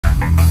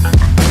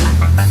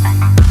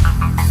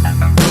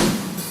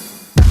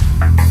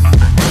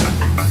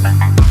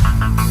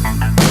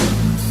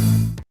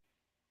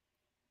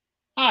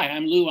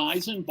Lou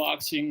Eisen,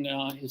 boxing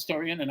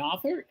historian and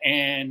author,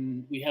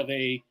 and we have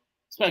a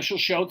special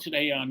show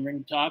today on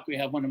Ring Talk. We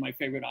have one of my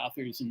favorite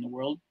authors in the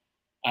world,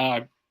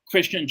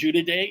 Christian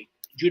Giudice,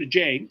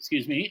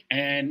 excuse me,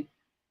 and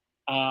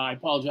I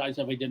apologize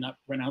if I did not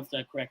pronounce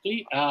that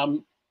correctly.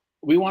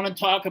 We want to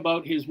talk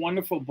about his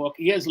wonderful book.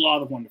 He has a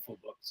lot of wonderful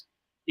books.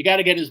 You got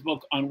to get his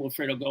book on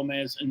Wilfredo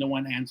Gomez and The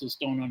One Hands of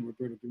Stone on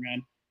Roberto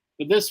Duran.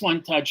 But this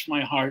one touched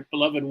my heart,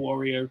 Beloved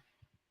Warrior,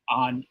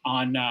 on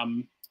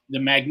the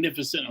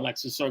magnificent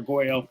Alexis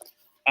Arguello.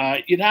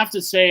 You'd have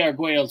to say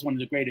Arguello is one of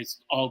the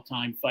greatest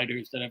all-time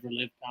fighters that ever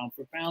lived, pound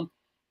for pound.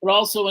 But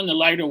also in the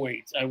lighter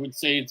weights, I would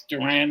say it's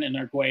Duran and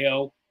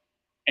Arguello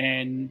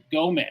and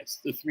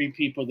Gomez, the three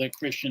people that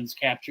Christians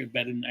captured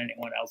better than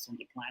anyone else on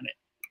the planet.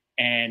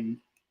 And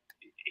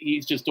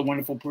he's just a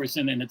wonderful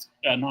person, and it's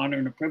an honor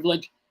and a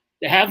privilege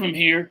to have him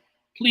here.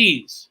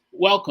 Please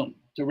welcome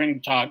to Ring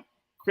Talk,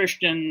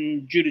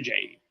 Christian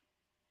Giudice.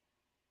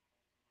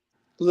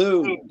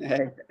 Lou,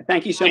 hey,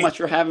 thank you so much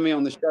for having me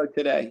on the show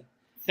today.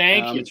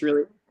 Thank you.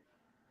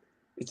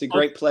 It's a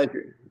great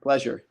pleasure.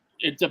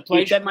 It's a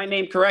pleasure. You said my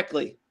name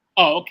correctly.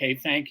 Oh, okay.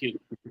 Thank you.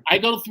 I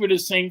go through the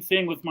same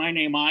thing with my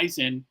name,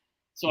 Eisen.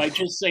 So I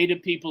just say to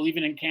people,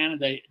 even in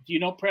Canada, do you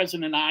know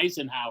President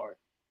Eisenhower?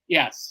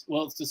 Yes.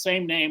 Well, it's the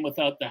same name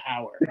without the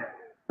Howard.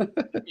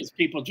 Because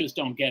people just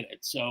don't get it.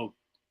 So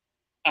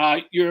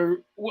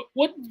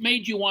what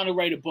made you want to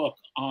write a book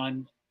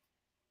on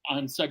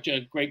such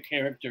a great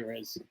character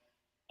as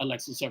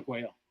Alexis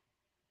Arguello?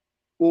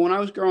 Well, when I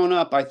was growing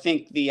up, I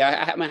think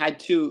I had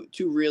two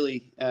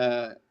really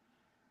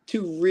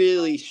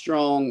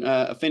strong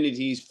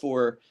affinities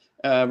for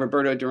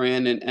Roberto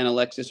Duran and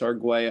Alexis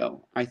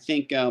Arguello. I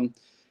think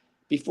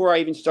before I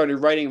even started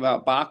writing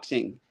about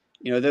boxing,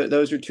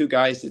 those are two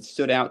guys that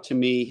stood out to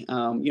me.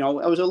 I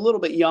was a little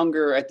bit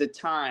younger at the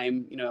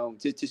time,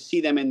 to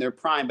see them in their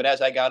prime. But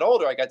as I got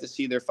older, I got to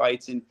see their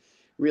fights and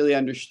really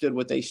understood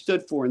what they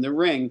stood for in the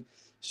ring.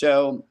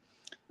 So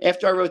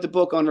after I wrote the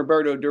book on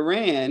Roberto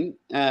Duran,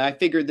 I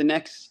figured the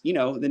next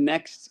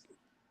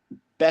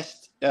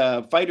best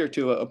fighter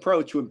to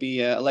approach would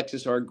be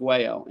Alexis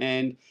Arguello.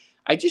 And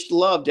I just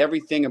loved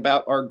everything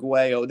about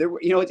Arguello.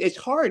 It's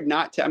hard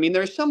not to. I mean,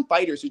 there are some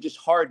fighters who are just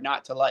hard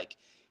not to like.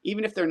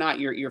 Even if they're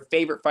not your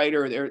favorite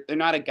fighter, they're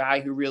not a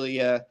guy who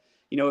really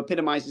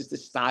epitomizes the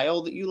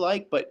style that you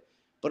like. But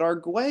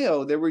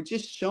Arguello, there were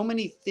just so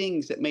many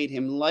things that made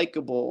him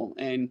likable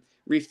and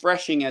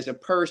refreshing as a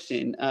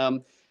person.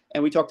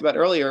 And we talked about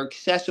earlier,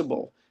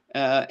 accessible.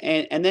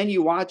 And then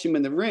you watch him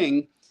in the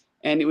ring,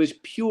 and it was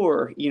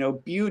pure,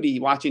 beauty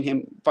watching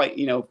him fight.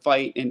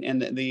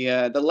 And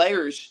the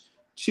layers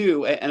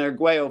to an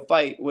Arguello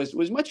fight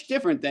was much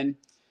different than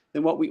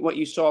what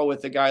you saw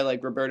with a guy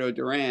like Roberto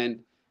Duran.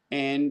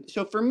 And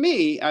so for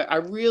me, I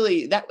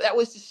really that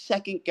was the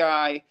second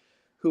guy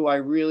who I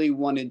really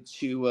wanted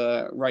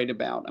to write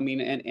about. I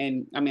mean,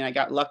 and I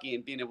got lucky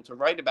in being able to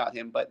write about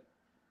him. But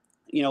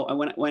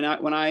when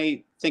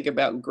I think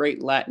about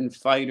great Latin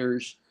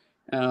fighters,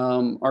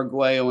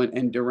 Arguello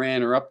and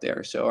Duran are up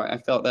there. So I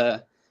felt I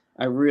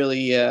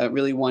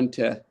really wanted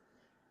to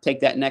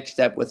take that next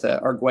step with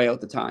Arguello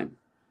at the time.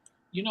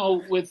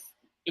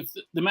 If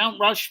the Mount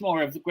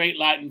Rushmore of the great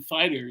Latin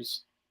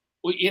fighters.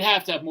 Well, you'd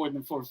have to have more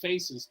than four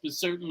faces, but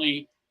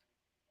certainly,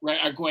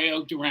 right,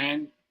 Arguello,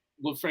 Duran,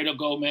 Wilfredo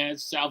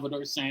Gomez,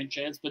 Salvador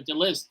Sanchez, but the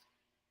list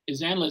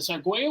is endless.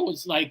 Arguello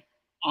was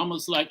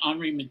almost like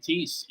Henri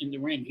Matisse in the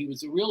ring. He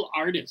was a real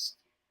artist,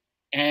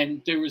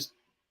 and there was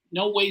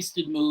no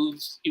wasted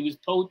moves. It was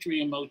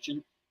poetry in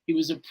motion. He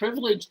was a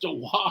privilege to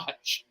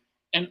watch.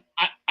 And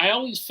I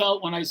always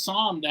felt when I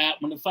saw him that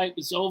when the fight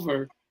was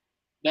over,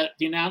 that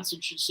the announcer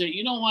should say,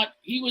 you know what,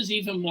 he was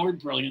even more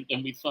brilliant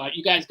than we thought.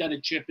 You guys got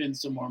to chip in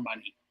some more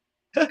money.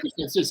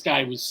 Because this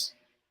guy was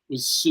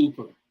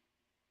super.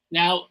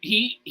 Now,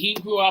 he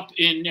grew up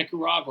in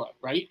Nicaragua,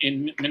 right?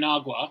 In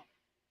Managua.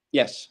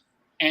 Yes.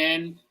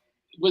 And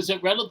was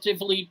it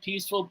relatively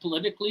peaceful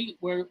politically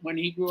when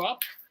he grew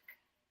up?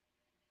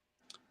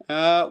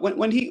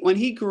 When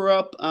he grew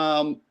up,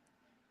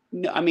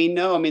 no. I mean,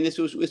 this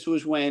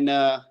was when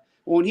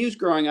he was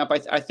growing up.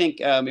 I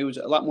think it was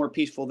a lot more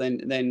peaceful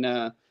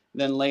than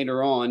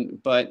later on.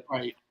 But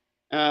right.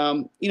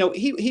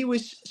 He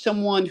was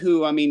someone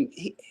who,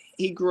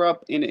 he grew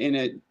up in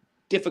a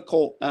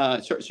difficult,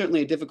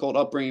 certainly a difficult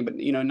upbringing, but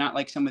not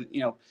like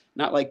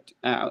not like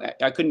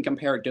I couldn't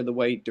compare it to the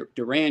way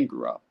Duran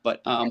grew up.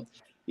 But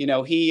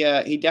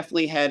he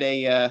definitely had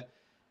a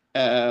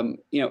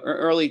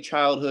early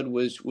childhood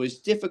was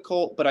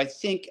difficult, but I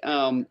think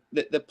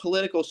that the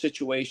political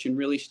situation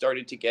really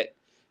started to get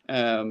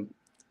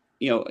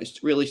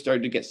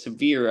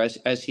severe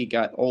as he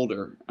got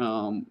older,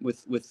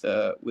 with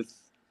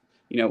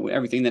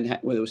everything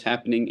that was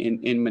happening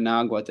in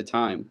Managua at the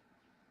time.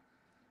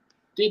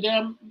 Did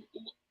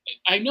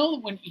I know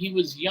when he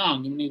was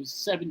young, when he was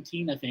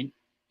 17, I think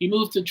he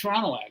moved to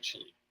Toronto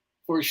actually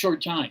for a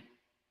short time.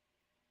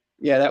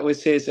 Yeah, that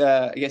was his.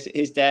 I guess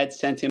his dad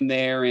sent him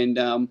there, and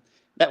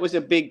that was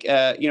a big.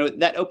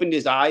 That opened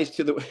his eyes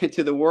to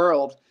the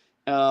world.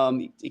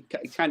 He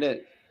kind of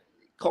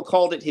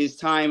called it his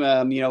time,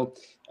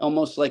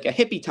 almost like a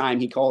hippie time,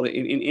 he called it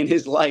in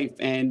his life.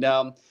 And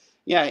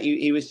yeah,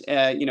 he was,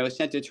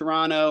 sent to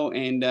Toronto,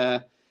 and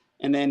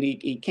then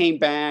he came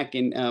back,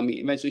 and he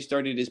eventually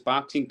started his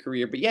boxing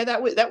career. But yeah,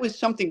 that was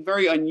something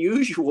very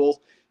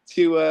unusual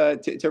to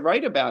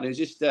write about. It was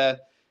just, sort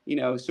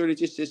of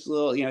just this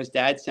little, his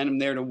dad sent him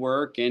there to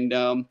work, he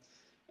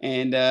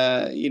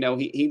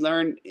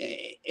learned.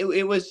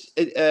 It was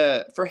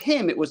for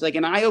him, it was like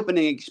an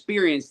eye-opening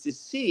experience to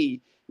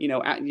see,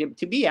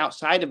 to be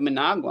outside of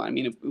Managua. I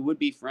mean, it would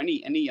be for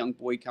any young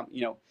boy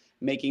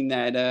making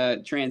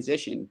that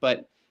transition.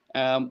 But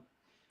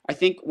I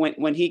think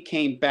when he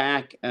came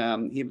back,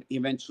 he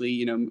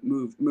eventually,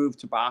 moved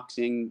to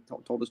boxing.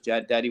 Told his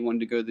dad he wanted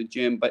to go to the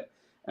gym. But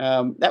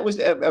that was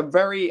a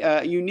very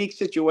unique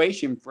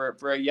situation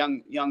for a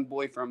young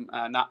boy from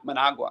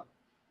Managua.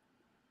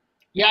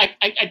 Yeah,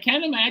 I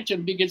can't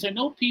imagine, because I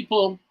know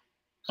people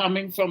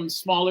coming from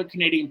smaller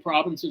Canadian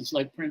provinces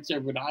like Prince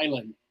Edward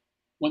Island,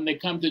 when they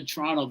come to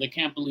Toronto, they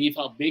can't believe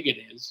how big it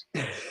is.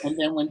 And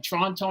then when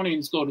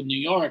Torontonians go to New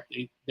York,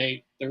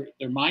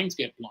 their minds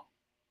get blown.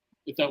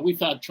 We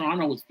thought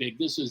Toronto was big.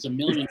 This is a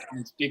million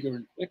times bigger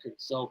and quicker.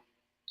 So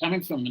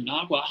coming from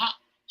Managua,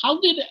 how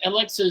did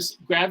Alexis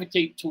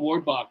gravitate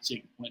toward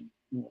boxing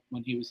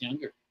when he was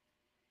younger?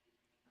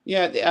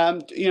 Yeah,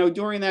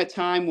 during that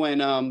time when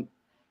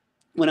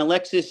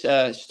Alexis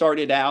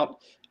started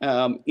out,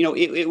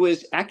 it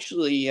was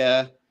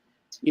actually,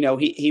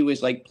 he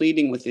was like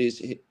pleading with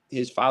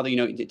his father,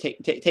 to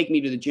take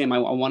me to the gym. I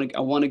want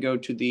to go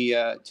to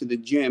the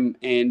gym.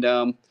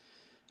 And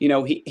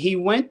he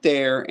went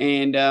there,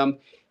 and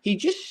he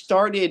just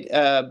started.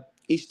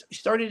 He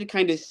started to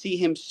kind of see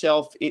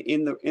himself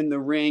in the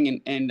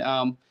ring, and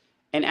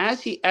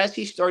as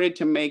he started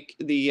to make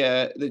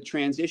the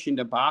transition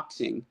to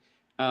boxing.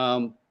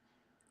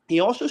 He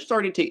also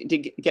started to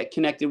get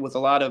connected with a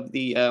lot of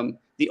the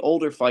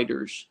older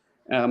fighters.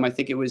 I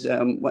think it was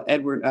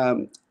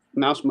Edward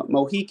Mouse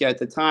Mojica at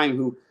the time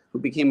who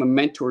became a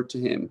mentor to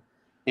him.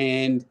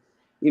 And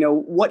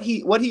what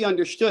he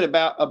understood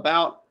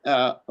about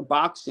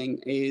boxing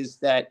is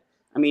that,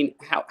 I mean,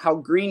 how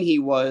green he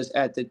was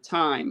at the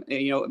time.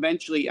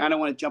 Eventually, I don't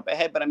want to jump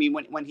ahead, but I mean,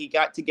 when he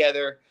got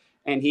together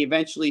and he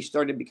eventually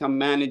started to become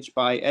managed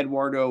by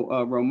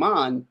Eduardo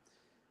Roman.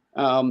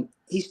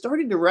 He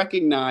started to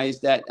recognize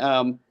that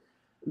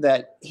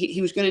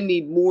he was going to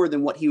need more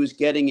than what he was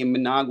getting in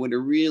Managua to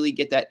really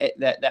get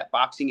that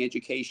boxing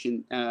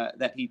education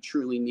that he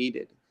truly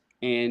needed.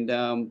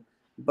 And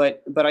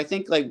but I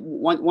think, like,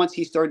 once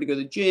he started to go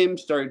to the gym,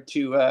 started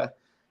to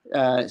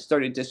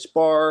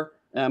spar,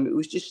 it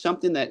was just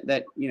something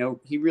that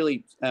he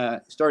really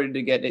started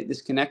to get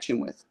this connection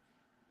with.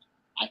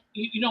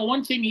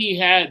 One thing he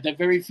had that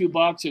very few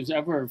boxers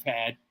ever have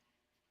had,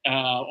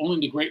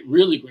 only the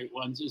really great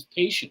ones, is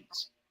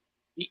patience.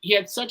 He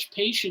had such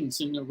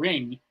patience in the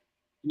ring,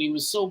 and he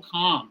was so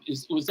calm.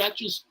 Was that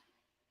just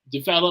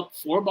developed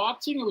for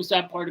boxing, or was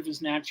that part of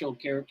his natural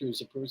character as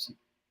a person?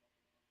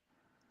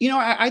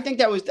 I think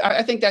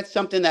that's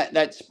something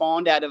that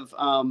spawned out of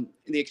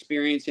the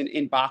experience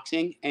in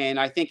boxing, and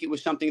I think it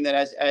was something that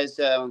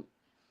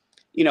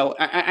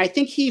I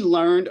think he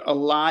learned a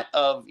lot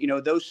of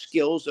those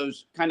skills,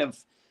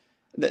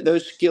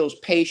 those skills,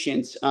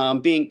 patience,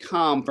 being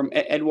calm, from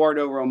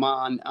Eduardo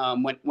Roman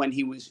when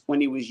he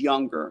was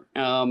younger.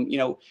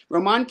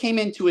 Roman came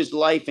into his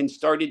life and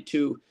started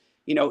to,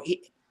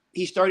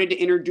 he started to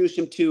introduce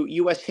him to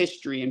U.S.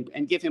 history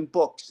and give him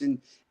books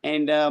and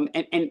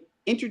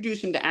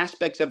introduce him to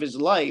aspects of his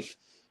life,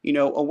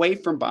 away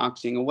from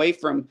boxing, away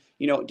from,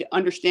 to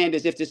understand,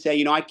 as if to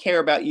say, I care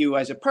about you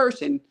as a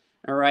person,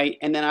 all right,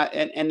 and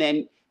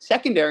then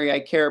secondary, I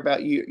care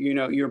about you,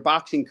 your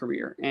boxing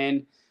career.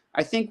 And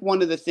I think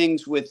one of the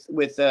things with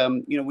we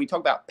talk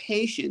about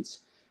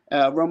patience.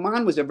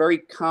 Roman was a very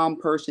calm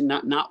person,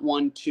 not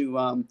one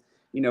to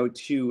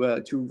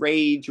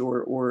rage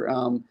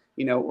or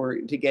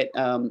to get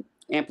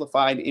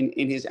amplified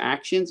in his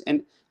actions.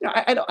 And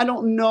I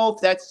don't know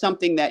if that's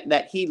something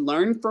that he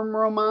learned from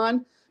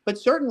Roman, but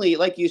certainly,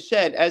 like you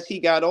said, as he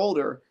got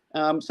older,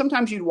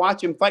 sometimes you'd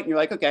watch him fight, and you're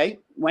like, okay,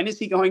 when is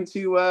he going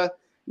to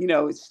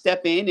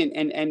step in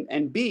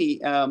and be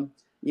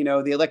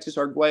the Alexis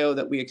Arguello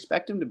that we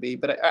expect him to be?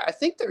 But I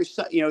think there's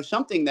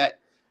something that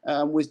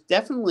was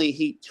definitely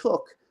he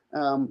took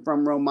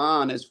from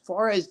Roman as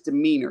far as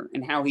demeanor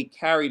and how he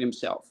carried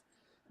himself.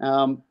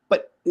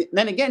 But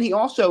then again, he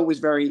also was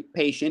very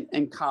patient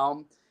and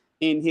calm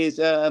in his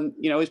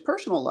his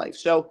personal life.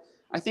 So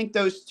I think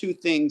those two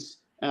things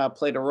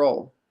played a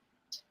role.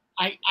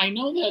 I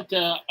know that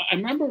I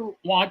remember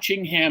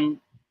watching him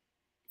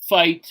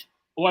fight.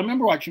 Well, I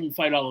remember watching him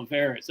fight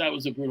Oliveras. That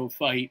was a brutal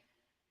fight.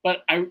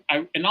 But and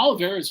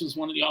Oliveras was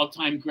one of the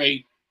all-time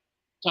great,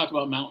 talk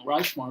about Mount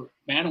Rushmore,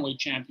 bantamweight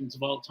champions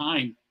of all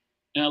time.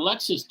 And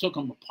Alexis took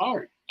him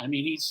apart. I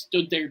mean, he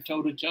stood there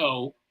toe to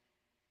toe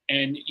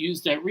and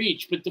used that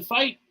reach. But the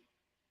fight,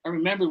 I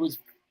remember, was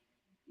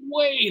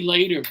way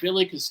later.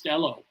 Billy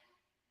Costello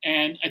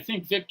And I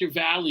think Victor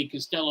Valley,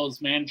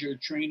 Costello's manager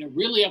trainer,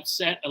 really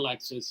upset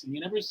Alexis, and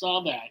you never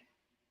saw that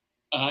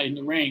in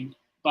the ring,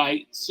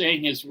 by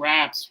saying his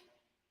raps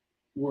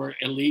were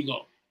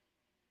illegal.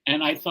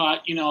 And I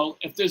thought,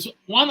 if there's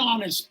one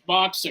honest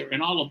boxer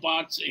in all of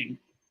boxing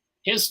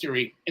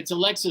history, it's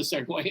Alexis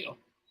Arguello.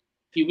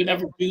 He would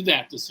never do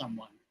that to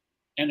someone.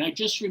 And I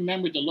just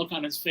remembered the look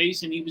on his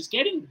face, and he was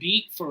getting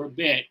beat for a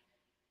bit,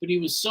 but he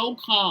was so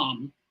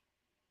calm.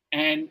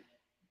 And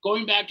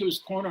going back to his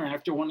corner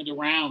after one of the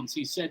rounds,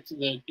 he said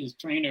to his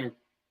trainer,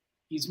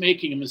 "He's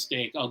making a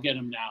mistake. I'll get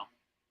him now."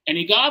 And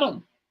he got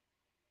him.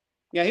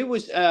 Yeah, he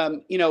was,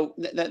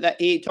 that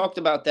he talked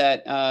about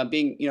that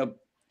being,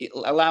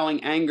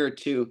 allowing anger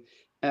to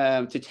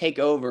take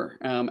over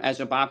as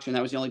a boxer. And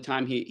that was the only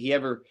time he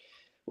ever,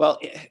 well,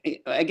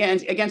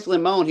 against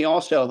Limon, he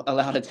also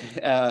allowed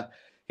it.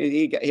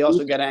 He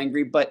also got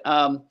angry, but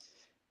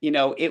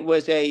it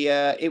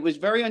was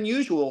very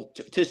unusual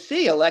to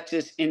see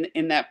Alexis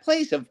in that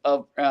place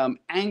of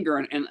anger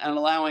and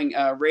allowing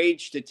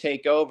rage to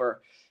take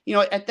over.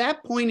 At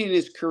that point in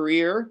his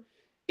career,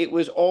 it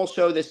was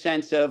also the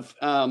sense of,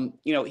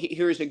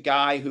 here's a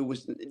guy who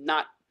was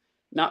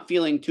not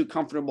feeling too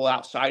comfortable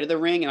outside of the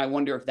ring, and I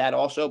wonder if that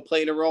also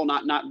played a role.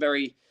 Not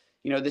very,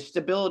 the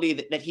stability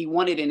that he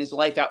wanted in his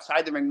life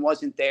outside the ring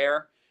wasn't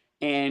there.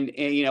 And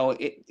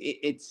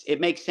it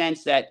makes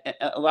sense that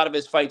a lot of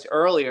his fights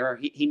earlier,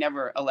 he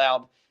never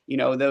allowed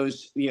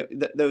those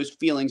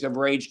feelings of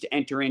rage to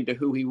enter into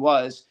who he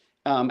was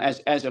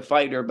as a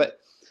fighter. But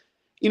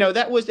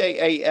that was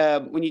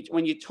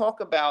when you talk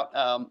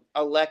about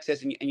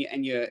Alexis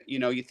and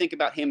you think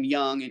about him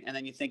young, and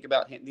then you think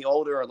about the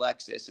older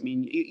Alexis. I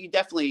mean, you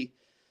definitely,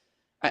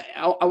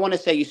 I want to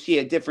say you see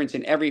a difference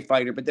in every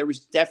fighter, but there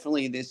was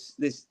definitely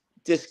this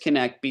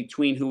disconnect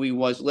between who he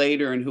was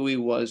later and who he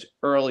was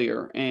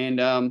earlier. And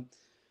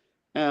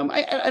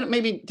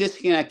maybe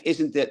disconnect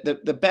isn't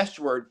the best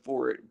word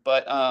for it,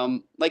 but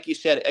like you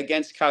said,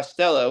 against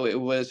Costello, it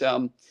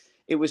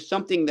was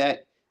something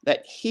that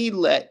he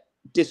let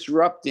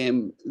disrupt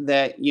him,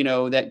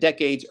 that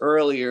decades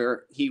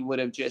earlier he would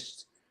have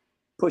just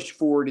pushed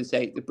forward and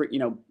say,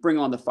 bring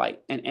on the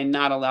fight, and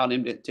not allowed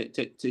him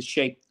to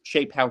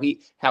shape how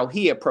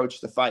he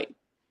approached the fight.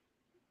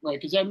 Right,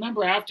 because I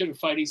remember after the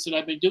fight, he said,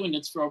 "I've been doing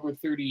this for over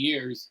 30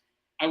 years.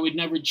 I would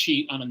never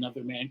cheat on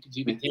another man because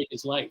he would take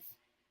his life.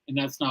 And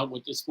that's not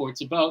what the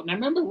sport's about." And I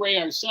remember Ray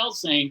Arcel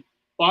saying,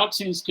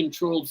 "Boxing is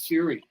controlled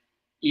fury."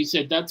 He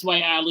said, "That's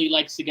why Ali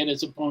likes to get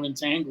his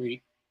opponents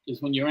angry,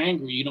 because when you're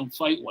angry, you don't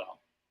fight well."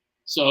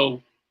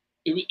 So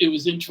it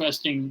was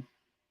interesting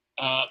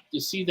to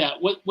see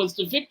that. What was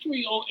the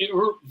victory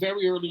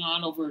very early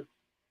on over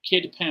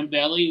Kid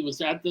Pambelli? Was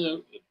that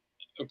the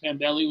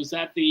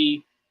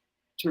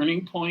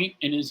turning point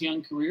in his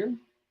young career?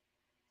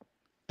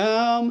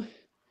 I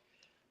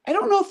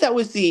don't know if that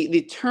was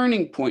the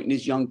turning point in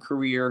his young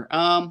career.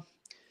 I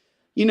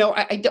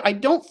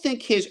don't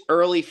think his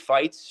early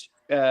fights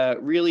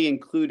really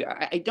include.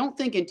 I don't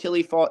think until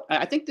he fought.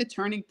 I think the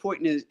turning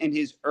point in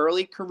his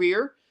early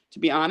career, to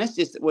be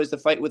honest, was the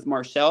fight with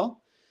Marcel.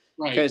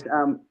 Right.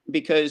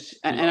 Because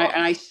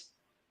I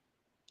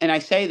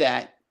say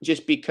that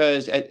just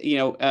because at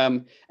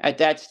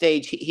that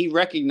stage he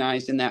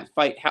recognized in that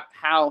fight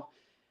how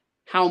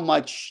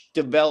much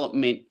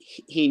development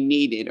he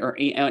needed,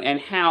 and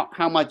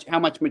how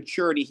much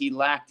maturity he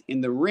lacked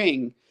in the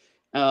ring,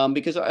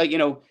 because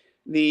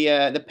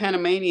the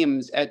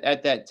Panamanians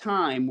at that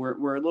time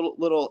were a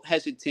little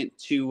hesitant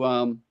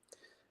to.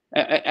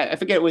 I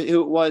forget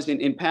who it was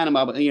in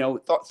Panama, but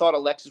thought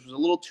Alexis was a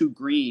little too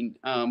green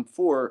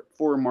for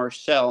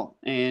Marcel,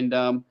 and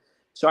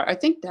so I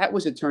think that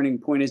was a turning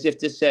point, as if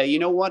to say, you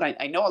know what,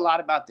 I know a lot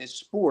about this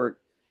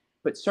sport,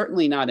 but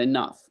certainly not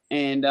enough.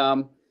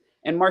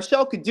 And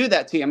Marcel could do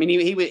that to you. I mean,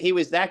 he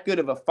was that good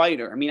of a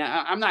fighter. I mean,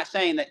 I'm not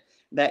saying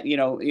that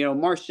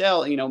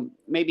Marcel,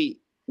 maybe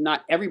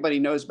not everybody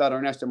knows about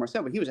Ernesto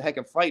Marcel, but he was a heck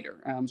of a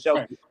fighter.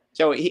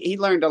 So he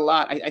learned a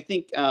lot. I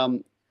think.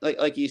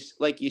 Like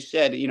you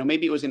said,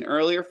 maybe it was an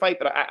earlier fight,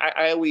 but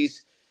I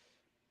always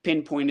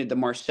pinpointed the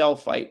Marcel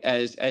fight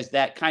as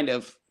that kind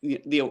of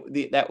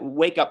that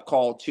wake up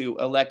call to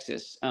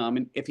Alexis,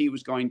 and if he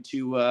was going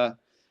to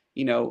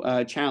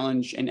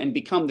challenge and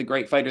become the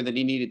great fighter that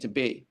he needed to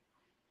be.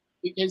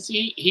 Because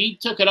he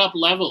took it up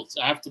levels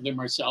after the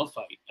Marcel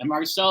fight, and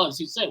Marcel, as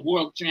you said,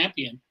 world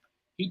champion,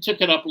 he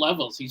took it up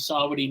levels. He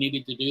saw what he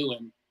needed to do,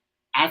 and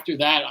after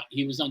that,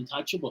 he was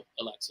untouchable,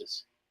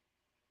 Alexis.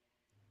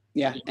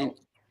 Yeah, and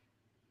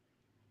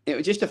it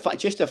was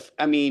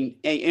I mean,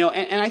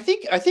 and I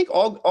think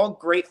all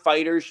great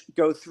fighters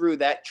go through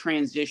that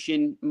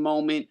transition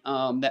moment,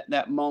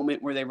 that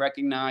moment where they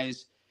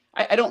recognize.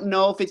 I don't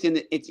know if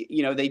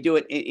they do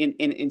it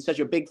in such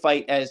a big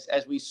fight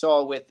as we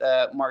saw with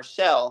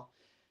Marcel.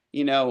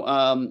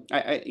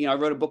 I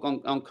wrote a book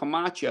on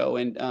Camacho,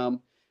 and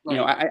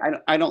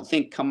I don't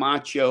think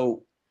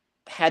Camacho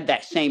had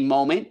that same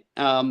moment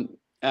that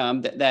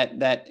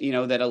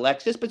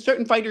Alexis, but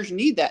certain fighters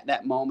need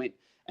that moment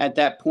at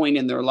that point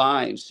in their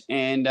lives.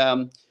 And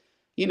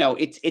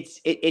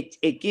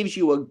it gives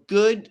you a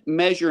good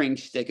measuring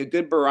stick, a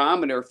good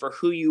barometer for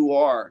who you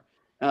are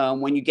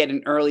when you get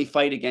an early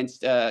fight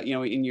against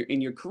in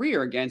your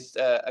career against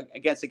a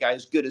guy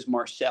as good as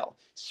Marcel.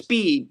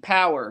 Speed,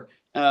 power,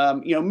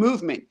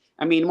 movement.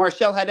 I mean,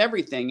 Marcel had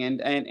everything,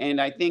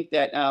 and I think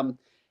that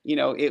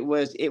it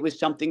was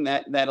something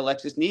that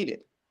Alexis needed.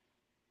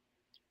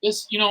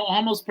 This,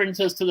 almost brings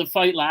us to the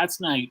fight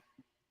last night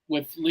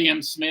with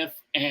Liam Smith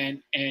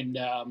and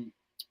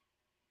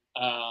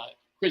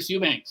Chris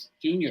Eubanks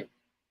Jr.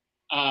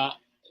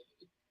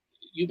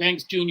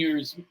 Eubanks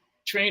Jr.'s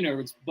trainer,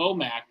 it's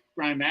Bomac,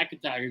 Brian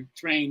McIntyre,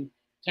 trained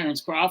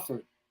Terrence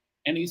Crawford.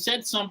 And he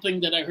said something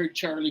that I heard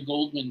Charlie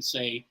Goldman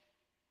say.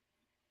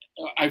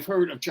 I've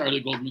heard of Charlie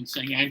Goldman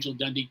saying, Angela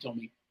Dundee told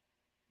me,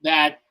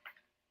 that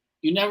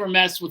you never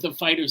mess with a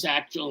fighter's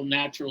actual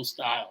natural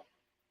style.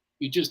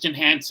 You just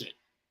enhance it.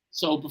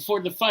 So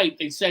before the fight,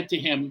 they said to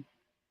him,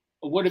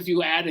 what have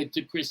you added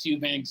to Chris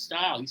Eubanks'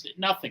 style? He said,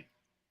 nothing.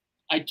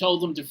 I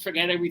told him to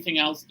forget everything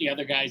else the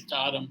other guys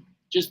taught him.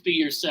 Just be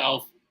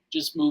yourself.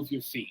 Just move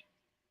your feet.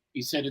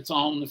 He said, it's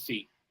all in the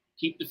feet.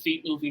 Keep the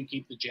feet moving,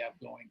 keep the jab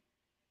going.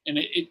 And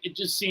it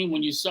just seemed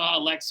when you saw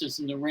Alexis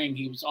in the ring,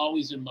 he was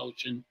always in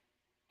motion,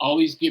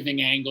 always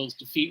giving angles.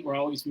 The feet were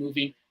always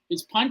moving.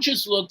 His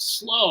punches looked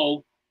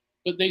slow,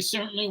 but they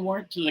certainly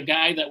weren't to the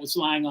guy that was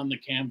lying on the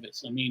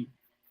canvas. I mean,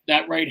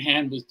 that right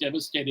hand was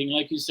devastating.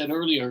 Like you said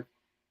earlier,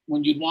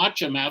 when you'd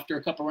watch him after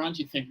a couple rounds,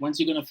 you'd think, when's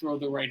he going to throw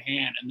the right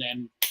hand? And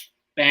then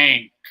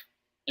bang,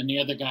 and the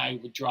other guy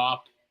would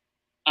drop.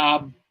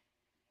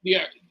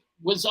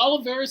 Was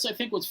Oliveras, I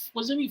think,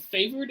 wasn't he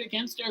favored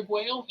against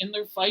Arguello in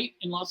their fight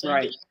in Los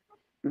Angeles?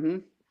 Right. Mm-hmm.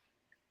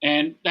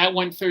 And that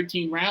went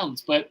 13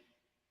 rounds, but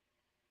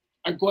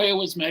Arguello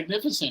was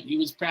magnificent. He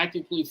was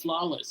practically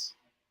flawless.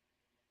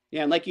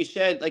 Yeah, and like you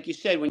said,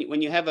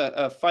 when you have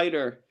a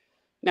fighter,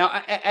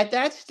 now at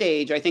that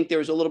stage, I think there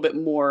was a little bit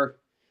more,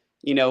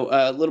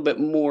 a little bit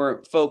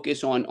more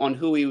focus on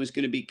who he was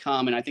going to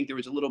become, and I think there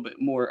was a little bit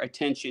more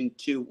attention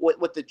to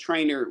what the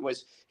trainer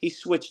was. He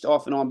switched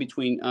off and on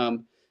between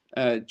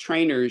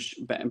trainers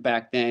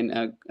back then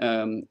a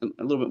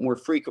little bit more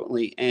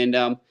frequently,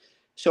 and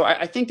so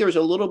I think there was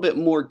a little bit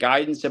more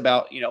guidance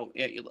about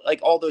like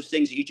all those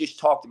things that you just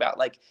talked about,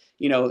 like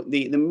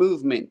the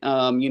movement,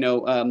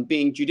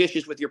 being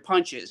judicious with your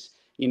punches.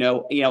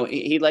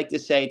 He'd like to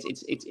say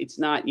it's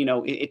not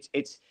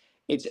it's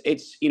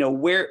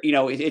where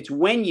it's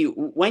when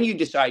you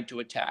decide to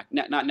attack,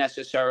 not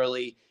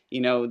necessarily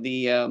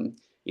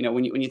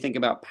when you think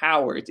about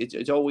power,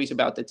 it's always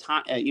about the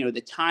time,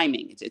 the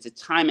timing. It's a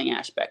timing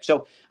aspect.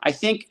 So I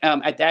think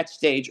at that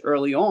stage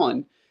early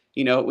on,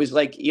 it was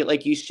like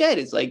you said,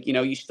 it's like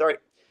you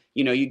start,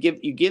 you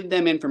give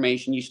them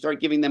information, you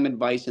start giving them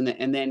advice, and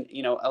then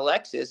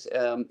Alexis,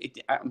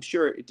 I'm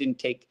sure it didn't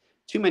take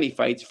too many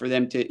fights for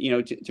them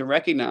to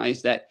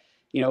recognize that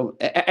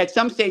at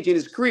some stage in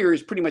his career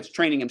he's pretty much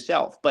training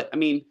himself. But I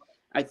mean,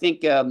 I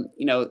think the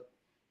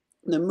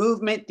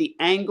movement, the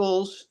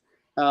angles.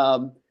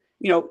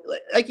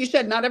 Like you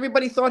said, not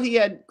everybody thought he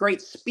had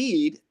great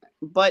speed,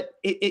 but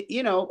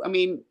I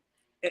mean,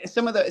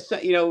 some of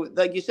the,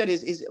 like you said,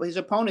 his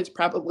opponents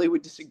probably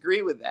would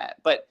disagree with that,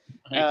 but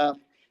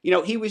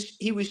he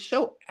was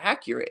so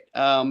accurate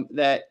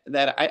that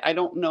I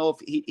don't know if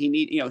he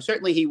need,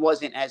 certainly he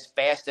wasn't as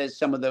fast as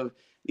some of the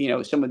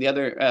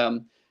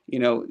other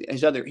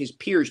his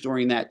peers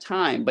during that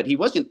time, but he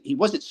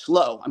wasn't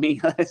slow. I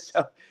mean,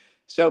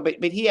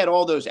 but he had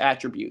all those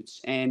attributes,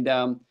 and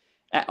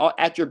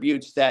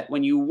attributes that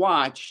when you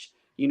watch,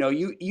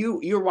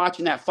 you're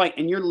watching that fight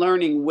and you're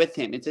learning with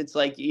him. It's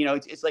like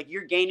it's like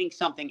you're gaining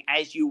something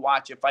as you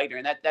watch a fighter,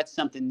 and that's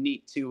something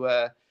neat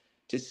to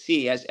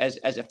see as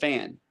a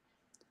fan.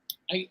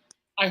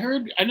 I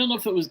heard, I don't know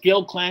if it was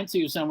Gil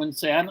Clancy or someone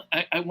say,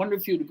 I wonder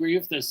if you'd agree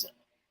with this.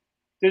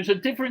 There's a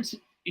difference,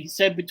 he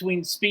said,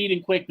 between speed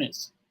and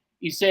quickness.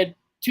 He said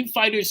two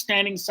fighters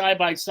standing side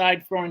by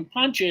side throwing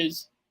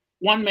punches,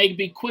 one may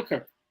be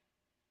quicker.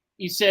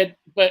 He said,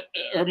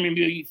 or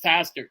maybe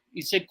faster.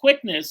 He said,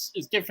 quickness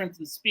is different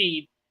than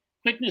speed.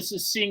 Quickness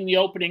is seeing the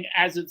opening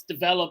as it's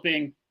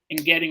developing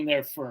and getting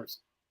there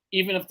first,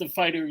 even if the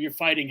fighter you're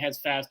fighting has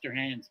faster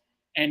hands.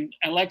 And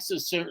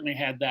Alexis certainly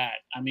had that.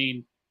 I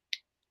mean,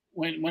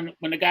 when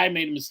a guy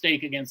made a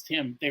mistake against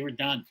him, they were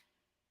done.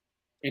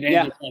 It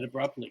ended that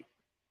abruptly.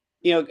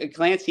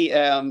 Clancy,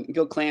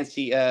 Gil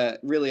Clancy,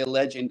 really a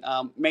legend.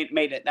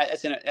 Made it.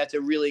 That's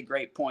a really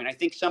great point. I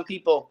think some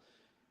people,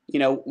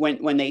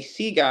 when they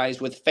see guys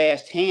with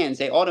fast hands,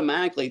 they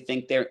automatically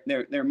think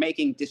they're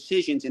making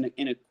decisions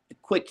in a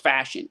quick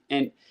fashion.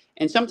 And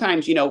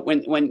sometimes,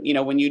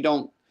 when you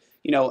don't,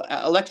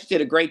 Alexis did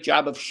a great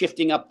job of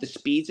shifting up the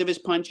speeds of his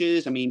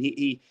punches. I mean,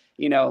 he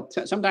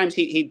sometimes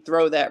he'd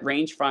throw that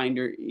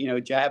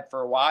rangefinder, jab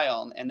for a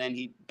while, and then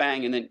he'd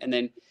bang, and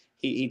then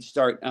he'd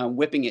start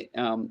whipping it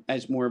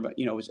as more of a,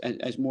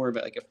 as more of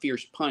like a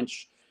fierce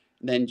punch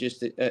than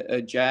just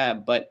a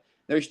jab. But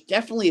there's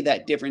definitely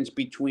that difference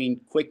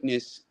between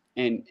quickness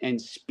and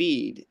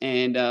speed.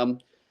 And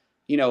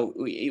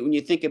when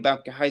you think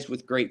about guys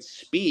with great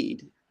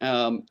speed,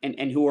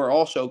 and who are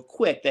also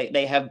quick.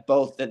 They have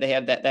both. That they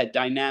have that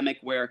dynamic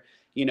where,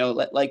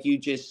 like you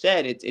just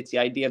said, it's the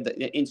idea of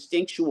the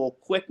instinctual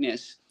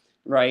quickness,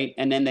 right?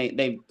 And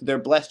then they're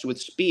blessed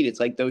with speed. It's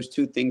like those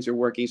two things are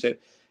working. So,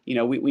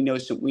 we know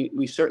some,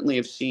 we certainly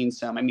have seen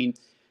some. I mean,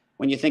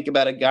 when you think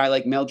about a guy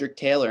like Meldrick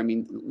Taylor, I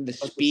mean, the About to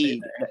say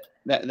speed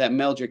that. that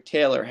Meldrick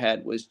Taylor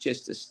had was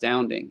just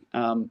astounding.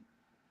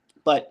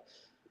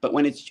 But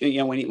when it's,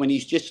 when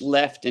he's just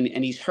left, and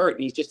he's hurt,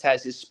 and he just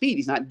has his speed,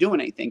 he's not doing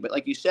anything. But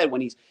like you said,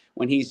 when he's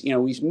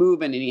he's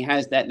moving, and he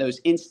has those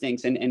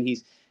instincts, and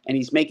he's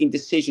making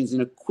decisions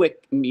in a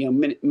quick,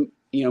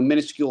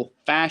 minuscule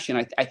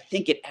fashion. I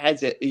think it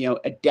adds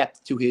a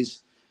depth to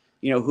his,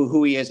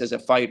 who he is as a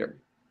fighter.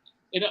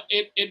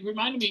 It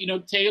reminded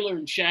me, Taylor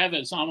and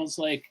Chavez, almost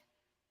like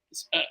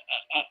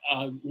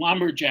a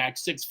lumberjack,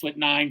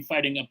 6'9",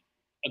 fighting a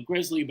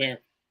grizzly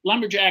bear.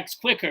 Lumberjack's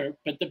quicker,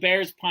 but the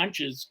bear's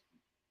punches,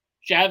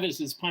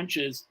 Chavez's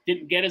punches,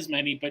 didn't get as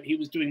many, but he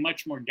was doing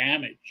much more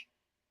damage,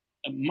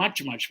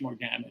 much more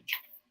damage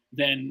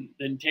than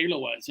Taylor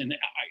was. And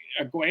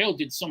Arguello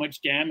did so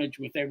much damage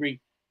with every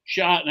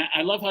shot. And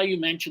I love how you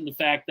mentioned the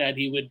fact that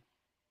he would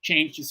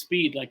change the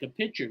speed like a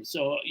pitcher.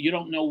 So you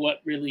don't know what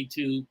really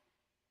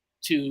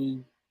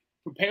to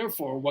prepare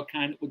for, with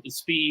the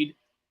speed,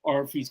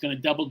 or if he's going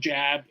to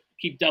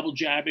keep double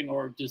jabbing,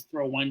 or just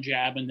throw one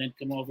jab and then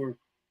come over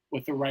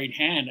with the right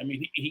hand. I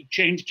mean, he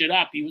changed it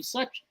up. He was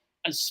such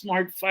a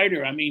smart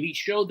fighter. I mean, he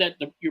showed that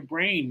your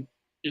brain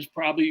is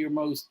probably your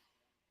most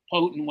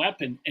potent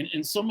weapon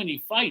in so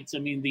many fights. I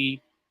mean, the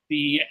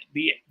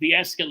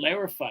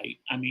Escalera fight.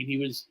 I mean, he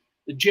was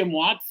the Jim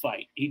Watt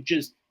fight. He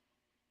just,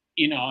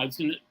 I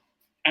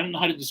don't know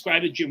how to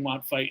describe the Jim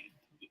Watt fight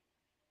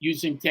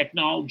using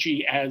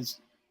technology as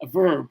a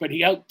verb, but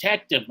he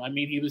out-teched him. I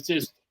mean, he was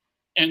just,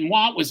 and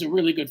Watt was a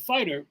really good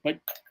fighter, but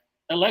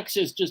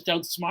Alexis just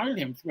outsmarted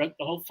him throughout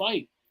the whole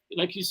fight.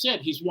 Like you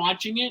said, he's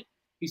watching it,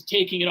 he's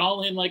taking it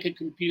all in like a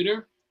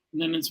computer, and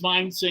then his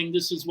mind's saying,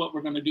 "This is what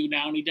we're going to do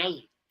now," and he does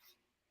it.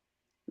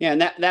 Yeah,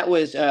 and that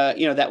was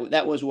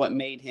that was what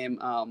made him.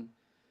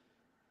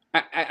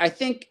 I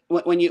think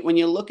when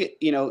you look at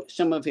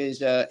some of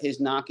his his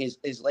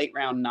late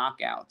round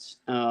knockouts,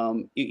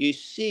 you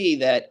see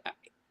that,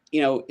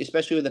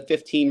 especially with a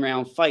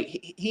 15-round fight,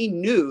 he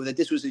knew that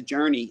this was a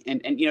journey,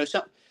 and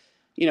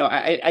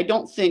I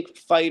don't think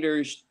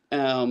fighters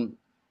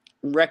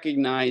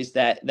recognize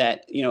that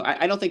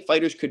I don't think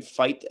fighters could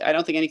fight. I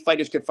don't think any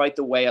fighters could fight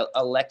the way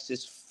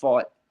Alexis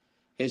fought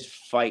his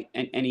fight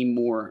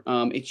anymore.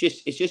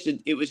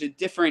 It was a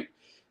different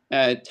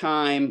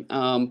time.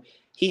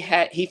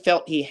 He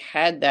felt he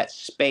had that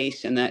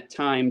space and that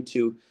time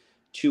to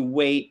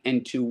wait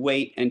and to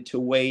wait and to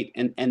wait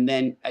and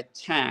then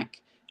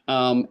attack.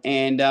 Hey,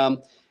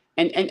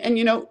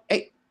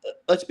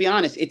 let's be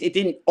honest, it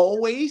didn't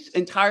always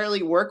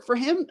entirely work for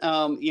him.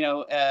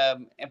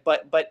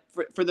 But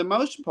for the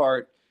most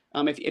part,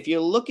 if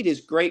you look at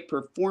his great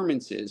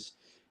performances,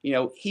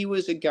 he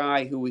was a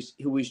guy who was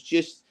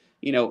just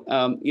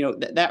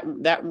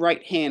that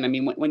right hand. I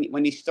mean,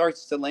 when he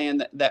starts to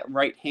land that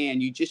right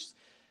hand, you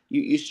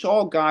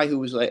saw a guy who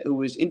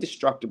was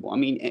indestructible. I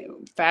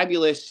mean,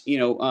 fabulous.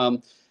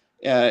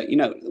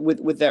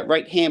 With that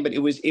right hand, but it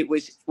was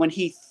when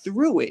he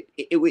threw it,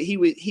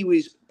 he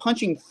was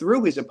punching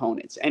through his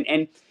opponents,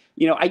 and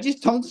I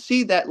just don't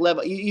see that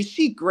level. You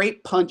see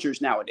great punchers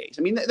nowadays.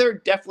 I mean, there are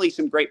definitely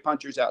some great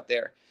punchers out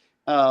there,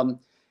 but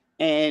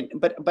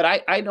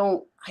I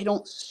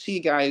don't see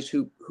guys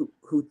who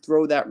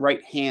throw that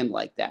right hand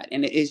like that,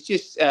 and it's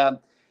just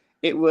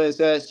it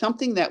was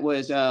something that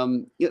was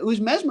it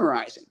was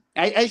mesmerizing,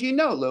 as you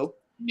know, Lou.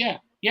 Yeah,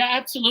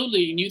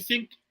 absolutely. And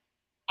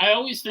I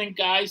always think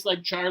guys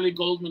like Charlie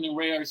Goldman and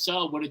Ray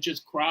Arcel would have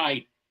just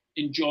cried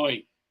in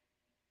joy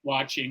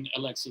watching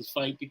Alexis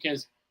fight,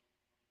 because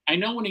I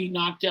know when he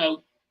knocked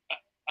out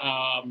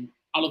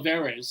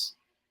Oliveras,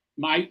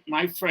 my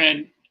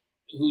friend,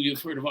 who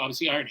you've heard of,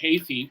 obviously, Art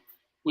Hafey,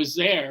 was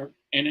there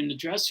and in the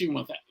dressing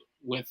room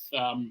with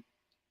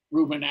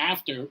Ruben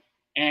after,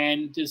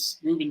 and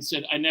Ruben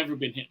said, "I never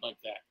been hit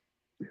like that.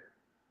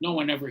 No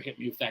one ever hit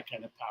me with that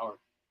kind of power.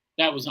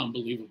 That was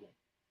unbelievable."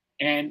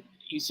 And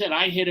he said,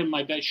 "I hit him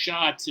my best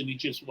shots," and he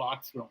just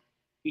walked through them.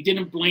 He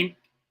didn't blink.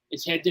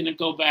 His head didn't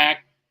go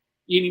back.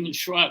 He didn't even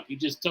shrug. He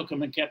just took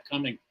him and kept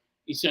coming.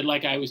 He said,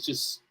 like I was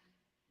just,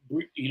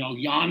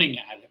 yawning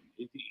at him.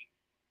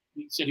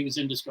 He said he was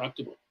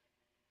indestructible.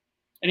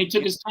 And he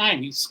took his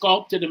time. He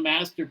sculpted a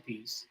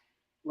masterpiece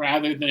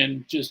rather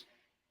than just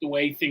the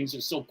way things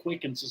are so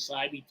quick in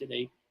society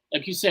today.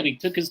 Like you said, he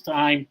took his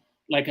time,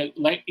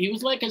 he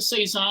was like a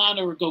Cezanne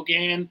or a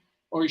Gauguin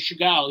or a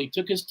Chagall. He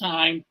took his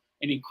time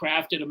and he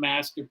crafted a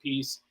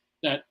masterpiece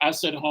that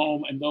us at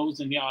home and those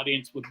in the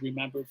audience would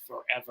remember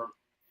forever.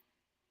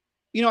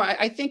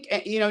 I think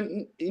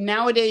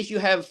nowadays you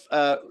have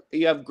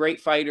great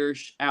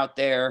fighters out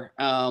there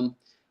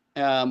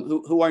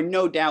who are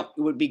no doubt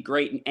would be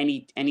great in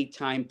any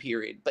time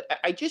period. But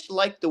I just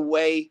like the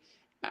way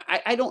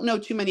I don't know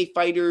too many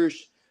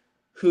fighters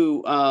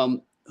who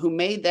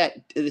made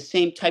that the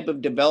same type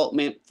of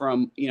development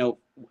from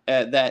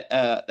that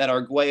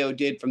Arguello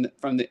did from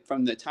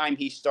the time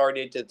he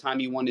started to the time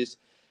he won his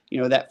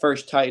that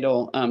first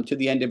title to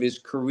the end of his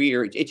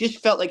career. It just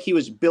felt like he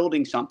was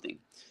building something.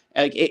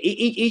 Like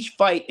each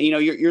fight,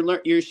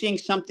 you're seeing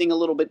something a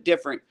little bit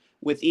different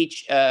with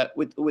each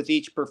with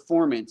each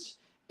performance.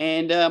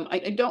 And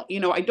I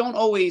don't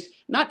always.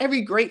 Not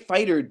every great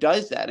fighter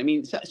does that. I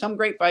mean, some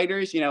great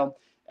fighters,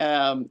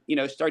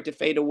 start to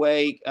fade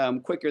away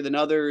quicker than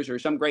others, or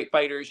some great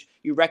fighters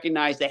you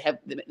recognize they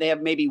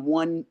have maybe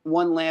one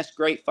last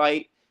great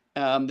fight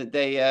that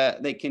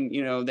they can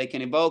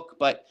evoke.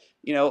 But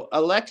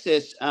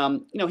Alexis,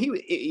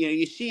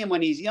 you see him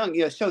when he's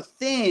young, so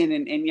thin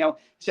and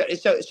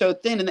so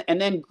thin, and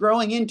then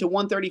growing into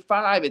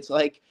 135, it's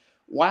like,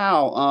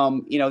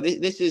 wow,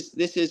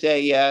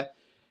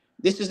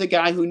 this is a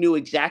guy who knew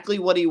exactly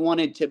what he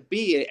wanted to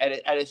be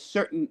at a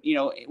certain,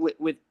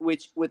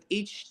 with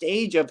each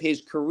stage of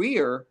his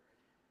career.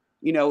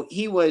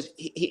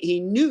 He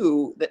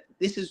knew that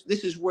this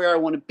is where I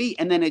want to be,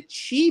 and then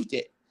achieved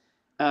it.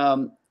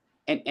 And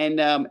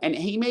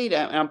he made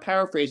and I'm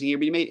paraphrasing here,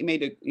 but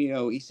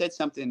he said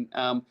something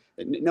that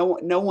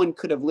no one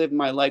could have lived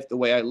my life the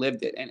way I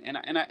lived it, and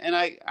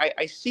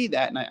I see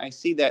that, and I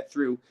see that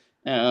through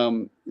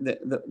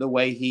the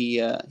way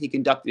he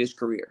conducted his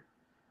career.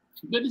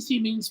 What does he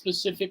mean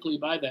specifically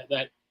by that?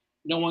 That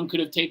no one could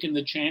have taken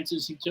the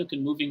chances he took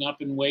in moving up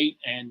in weight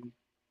and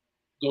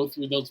go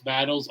through those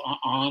battles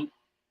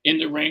in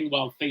the ring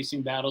while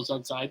facing battles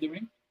outside the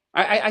ring?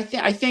 I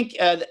think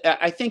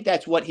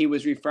that's what he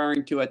was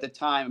referring to at the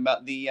time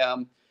about the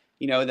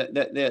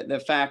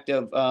fact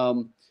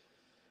of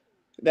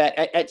that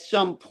at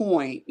some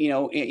point,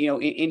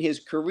 in his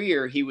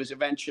career, he was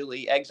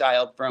eventually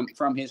exiled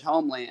from his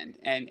homeland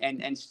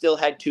and still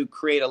had to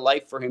create a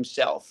life for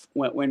himself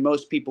when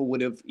most people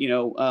would have,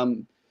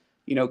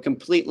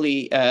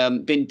 completely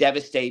been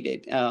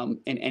devastated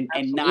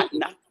and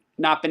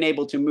not been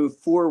able to move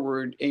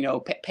forward,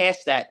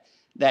 past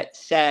that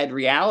sad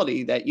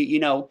reality that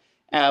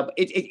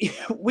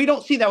we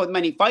don't see that with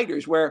many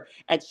fighters, where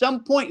at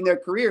some point in their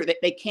career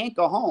they can't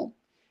go home,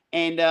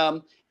 and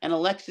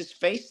Alexis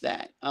faced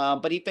that,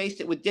 but he faced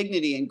it with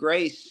dignity and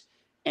grace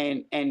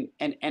and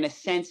a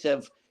sense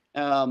of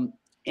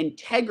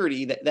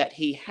integrity that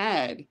he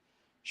had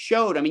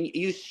showed. I mean,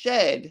 you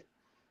said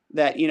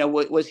that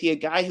was he a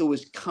guy who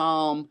was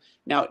calm?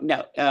 Now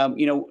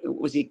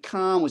was he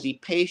calm? Was he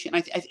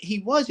patient? He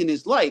was in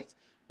his life,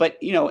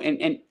 but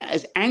and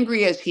as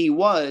angry as he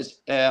was,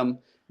 the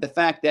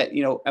fact that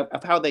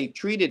of how they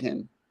treated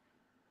him,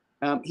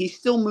 he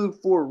still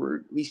moved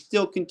forward. He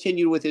still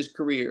continued with his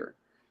career.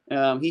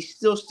 He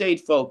still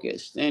stayed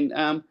focused,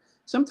 and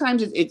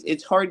sometimes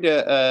it's hard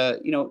to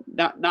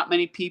not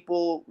many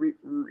people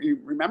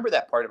remember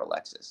that part of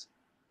Alexis.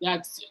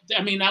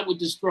 That would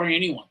destroy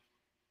anyone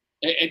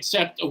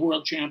except a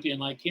world champion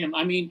like him.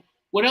 I mean,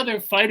 what other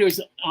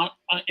fighters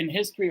in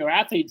history or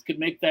athletes could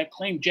make that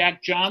claim?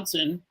 Jack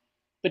Johnson,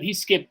 but he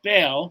skipped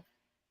bail,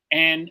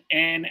 and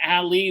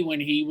Ali when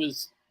he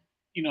was,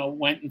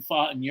 went and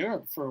fought in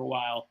Europe for a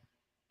while,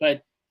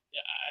 but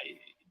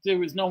there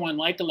was no one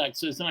like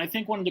Alexis. And I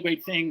think one of the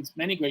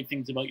many great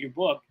things about your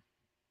book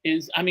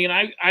is,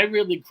 I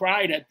really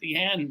cried at the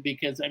end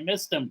because I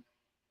missed him.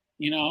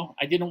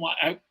 I didn't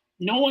want.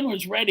 No one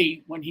was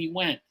ready when he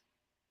went.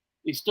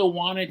 They still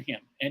wanted him.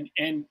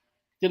 And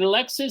did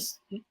Alexis?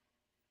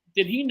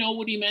 Did he know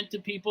what he meant to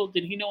people?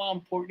 Did he know how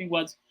important he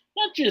was?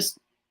 Not just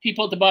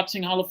people at the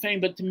Boxing Hall of Fame,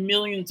 but to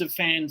millions of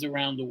fans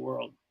around the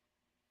world.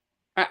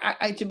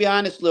 I to be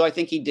honest, Lou, I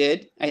think he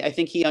did. I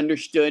think he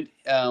understood.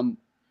 I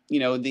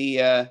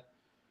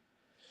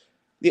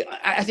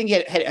think he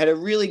had a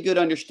really good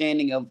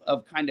understanding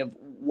of kind of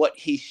what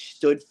he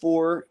stood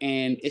for,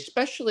 and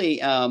especially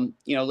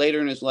later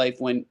in his life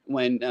when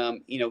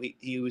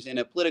he was in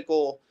a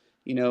political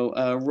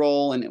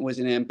role and was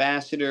an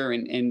ambassador,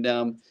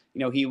 and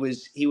he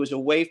was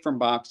away from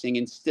boxing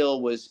and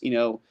still was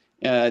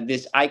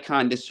this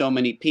icon to so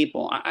many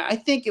people. I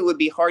think it would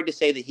be hard to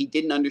say that he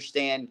didn't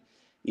understand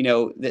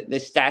the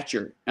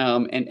stature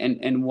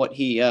and what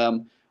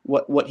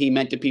he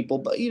meant to people,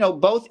 but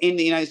both in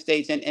the United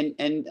States and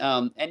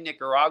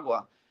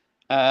Nicaragua.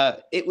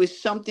 It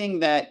was something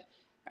that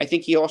I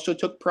think he also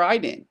took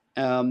pride in.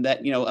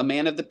 That a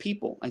man of the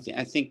people. I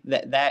think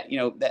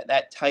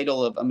that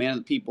title of a man of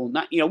the people.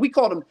 Not we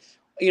called him.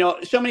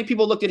 So many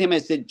people looked at him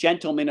as the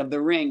gentleman of the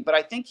ring, but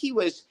I think he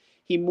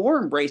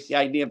more embraced the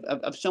idea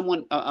of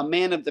someone, a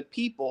man of the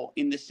people,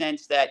 in the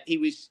sense that he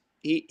was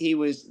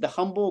the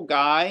humble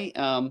guy,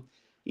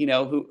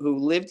 who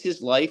lived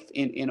his life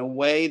in a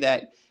way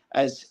that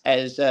as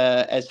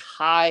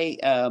high,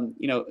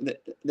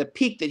 the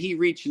peak that he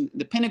reached,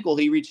 the pinnacle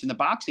he reached in the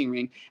boxing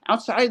ring.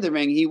 Outside of the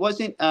ring, he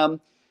wasn't.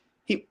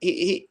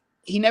 He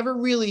never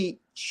really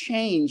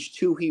changed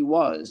who he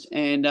was,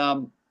 and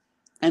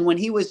when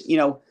he was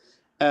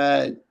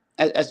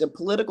as a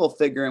political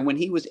figure, and when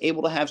he was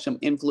able to have some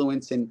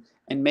influence and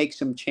make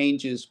some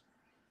changes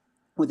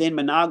within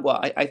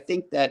Managua, I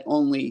think that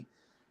only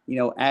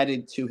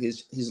added to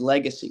his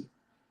legacy.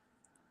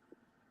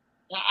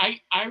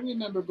 I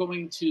remember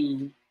going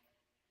to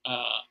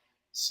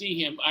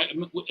see him.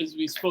 As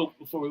we spoke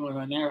before we went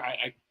on there,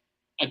 I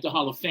at the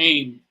Hall of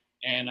Fame,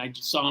 and I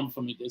just saw him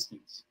from a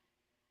distance,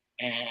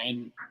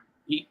 and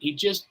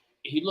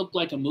he looked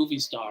like a movie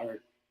star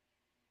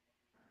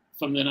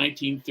from the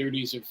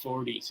 1930s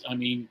or 40s. I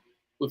mean,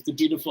 with the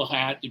beautiful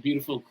hat, the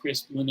beautiful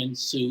crisp linen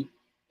suit.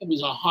 It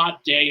was a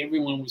hot day.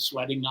 Everyone was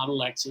sweating, not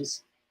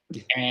Alexis.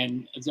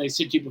 And as I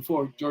said to you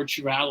before, George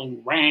Chiarello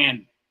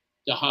ran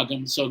to hug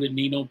him. So did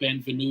Nino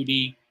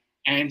Benvenuti.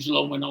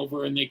 Angelo went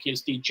over and they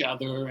kissed each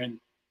other. And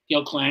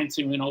Gil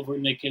Clancy went over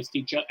and they kissed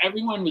each other.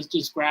 Everyone was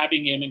just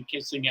grabbing him and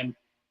kissing him.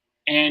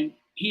 And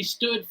he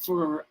stood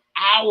for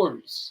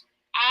hours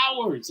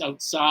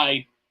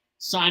outside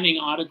signing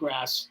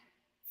autographs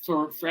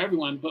for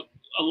everyone, but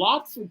a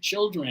lot for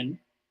children.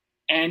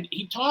 And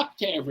he talked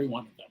to every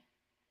one of them.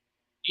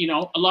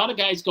 A lot of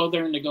guys go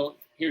there and they go,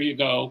 here you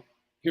go.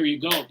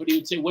 But he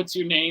would say, what's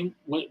your name?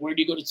 Where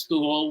do you go to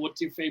school? What's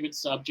your favorite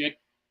subject?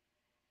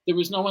 There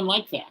was no one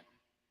like that.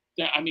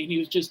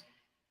 It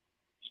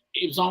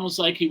was almost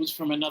like he was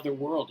from another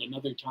world,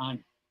 another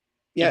time.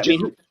 Yeah,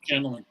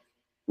 gentleman.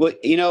 Well,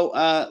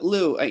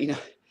 Lou,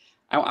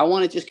 I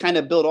want to just kind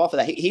of build off of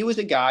that. He was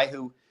a guy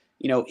who,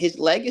 his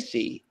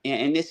legacy,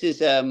 and this is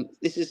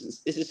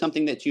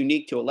something that's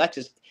unique to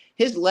Alexis.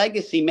 His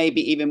legacy may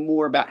be even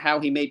more about how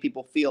he made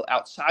people feel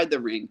outside the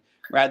ring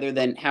rather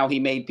than how he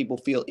made people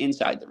feel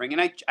inside the ring.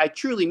 And I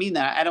truly mean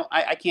that.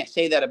 I can't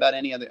say that about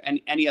any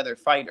other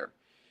fighter.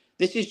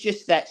 This is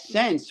just that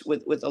sense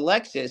with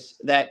Alexis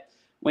that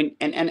when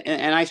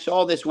and I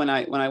saw this when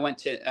I went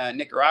to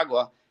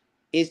Nicaragua,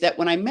 is that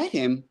when I met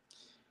him,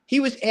 he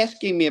was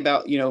asking me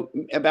about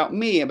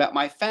me, about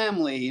my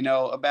family,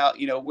 about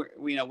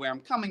where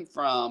I'm coming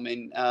from,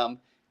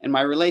 and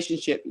my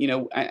relationship,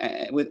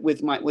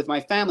 with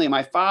my family and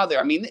my father.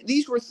 I mean,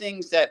 these were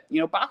things that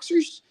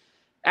boxers,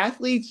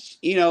 athletes,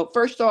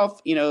 first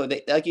off,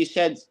 they, like you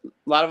said,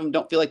 a lot of them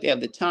don't feel like they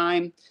have the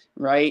time,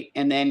 right?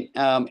 And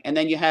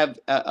then you have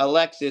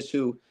Alexis,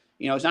 who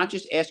is not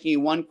just asking you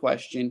one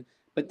question,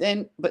 but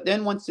then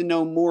wants to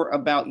know more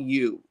about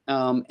you,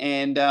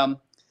 and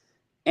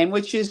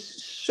which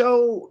is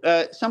so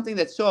something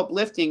that's so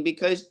uplifting,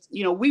 because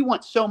we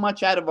want so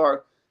much out of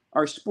our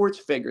sports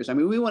figures. I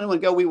mean, we want to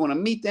go, we want to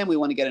meet them, we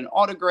want to get an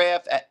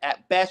autograph.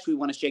 At best, we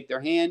want to shake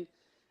their hand.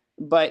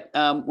 But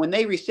when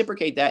they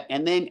reciprocate that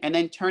and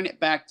then turn it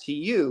back to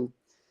you,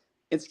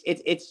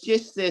 it's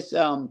just this.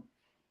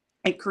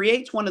 It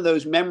creates one of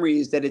those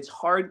memories that it's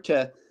hard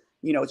to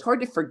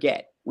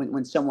forget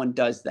when someone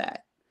does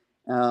that.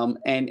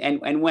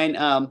 And when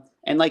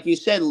and like you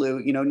said, Lou,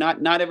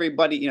 not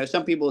everybody,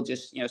 some people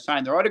just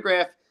sign their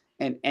autograph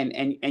and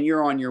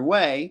you're on your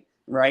way,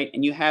 right?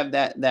 And you have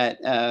that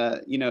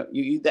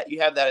you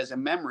have that as a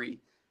memory.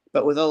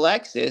 But with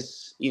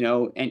Alexis,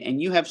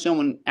 and you have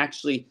someone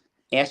actually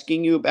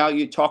asking you about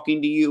you,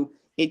 talking to you,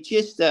 it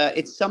just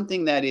it's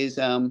something that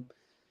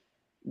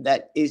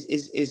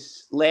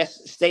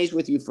stays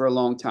with you for a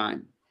long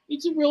time.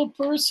 It's a real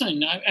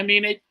person. I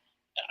mean,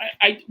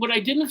 what I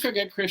didn't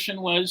forget,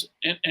 Christian, was,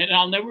 and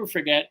I'll never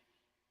forget,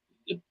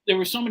 there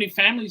were so many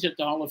families at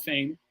the Hall of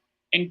Fame,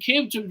 and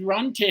kids would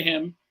run to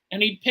him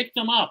and he'd pick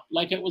them up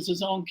like it was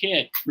his own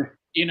kid,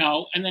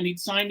 and then he'd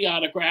sign the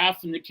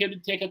autograph, and the kid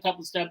would take a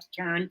couple steps,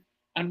 turn,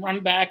 and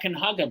run back and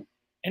hug him.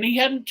 And he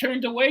hadn't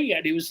turned away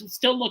yet. He was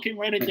still looking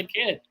right at the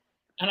kid.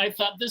 And I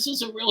thought, this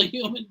is a really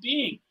human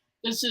being.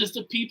 This is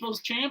the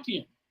people's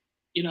champion.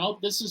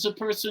 This is a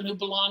person who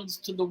belongs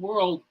to the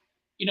world.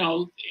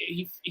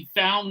 He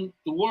found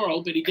the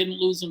world, but he didn't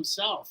lose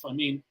himself. I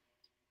mean,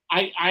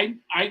 I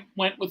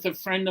went with a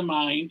friend of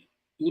mine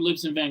who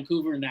lives in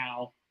Vancouver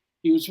now.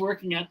 He was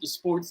working at the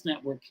Sports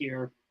Network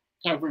here,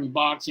 covering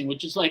boxing,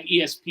 which is like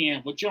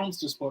ESPN, which owns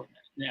the Sport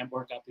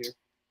Network up here.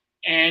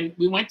 And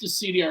we went to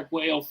see the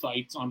Arguello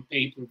fights on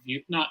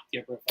pay-per-view, not the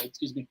Arguello fight,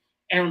 excuse me,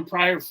 Aaron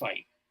Pryor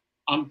fight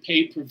on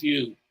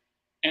pay-per-view.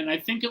 And I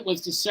think it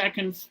was the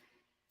second,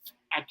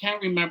 I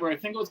can't remember, I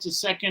think it was the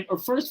second or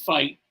first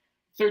fight,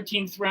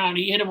 13th round.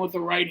 He hit him with the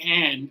right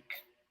hand,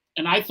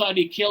 and I thought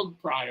he killed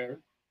Pryor.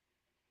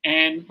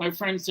 And my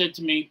friend said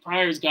to me,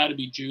 Pryor's got to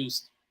be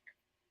juiced.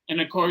 And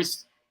of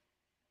course,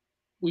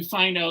 we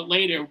find out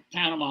later,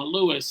 Panama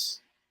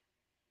Lewis,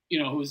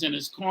 who was in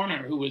his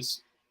corner,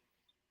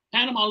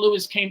 Panama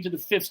Lewis came to the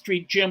Fifth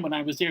Street Gym when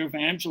I was there with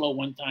Angelo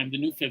one time, the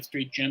new Fifth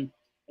Street Gym,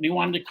 and he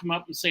wanted to come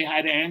up and say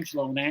hi to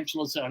Angelo. And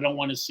Angelo said, I don't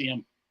want to see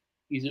him.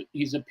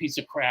 He's a piece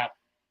of crap.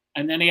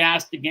 And then he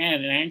asked again,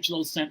 and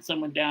Angelo sent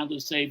someone down to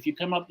say, if you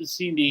come up to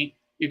see me,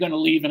 you're going to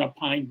leave in a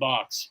pine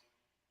box.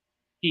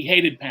 He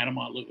hated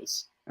Panama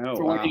Lewis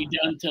for what he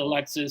done to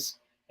Alexis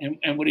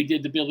and what he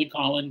did to Billy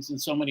Collins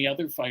and so many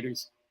other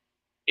fighters.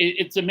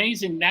 It's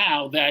amazing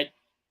now that,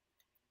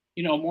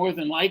 more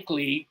than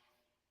likely,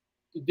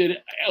 did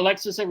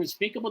Alexis ever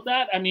speak about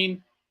that? I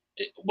mean,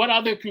 what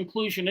other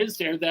conclusion is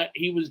there that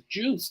he was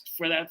juiced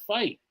for that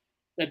fight,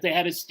 that they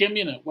had a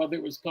stimulant, whether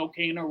it was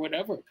cocaine or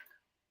whatever?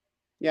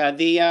 Yeah,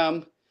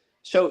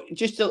 So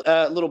just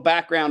a little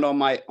background on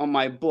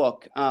my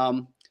book.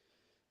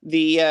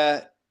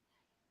 The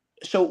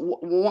so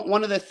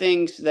one of the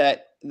things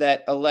that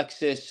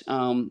Alexis,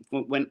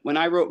 when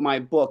I wrote my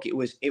book, it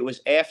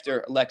was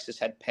after Alexis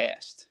had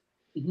passed.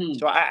 Hmm.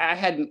 So I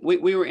had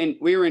we were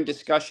in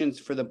discussions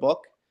for the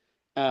book,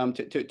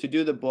 to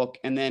do the book,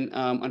 and then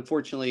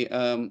unfortunately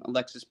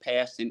Alexis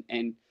passed,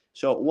 and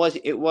so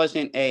it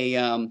wasn't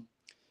a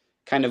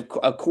kind of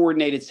a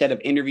coordinated set of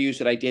interviews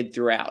that I did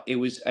throughout. It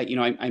was,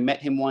 I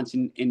met him once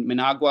in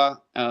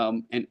Managua,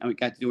 and I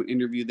got to do an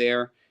interview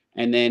there,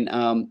 and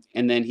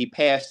then he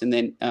passed, and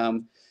then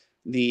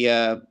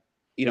the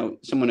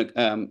someone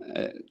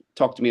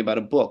talked to me about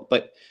a book.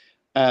 But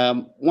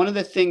one of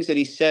the things that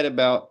he said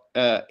about,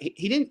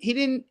 he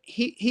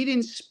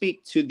didn't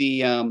speak to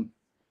the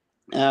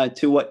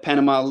to what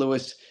Panama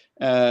Lewis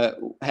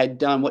had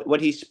done.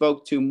 What he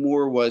spoke to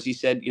more was, he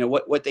said,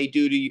 what they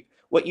do to you,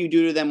 what you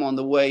do to them on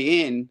the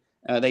way in,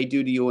 they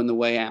do to you on the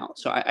way out.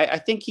 So I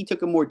think he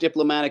took a more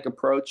diplomatic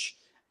approach,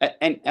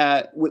 and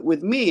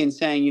with me, in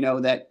saying,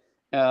 that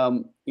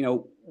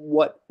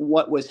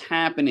what was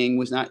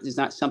happening is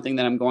not something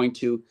that I'm going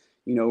to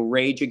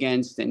rage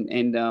against, but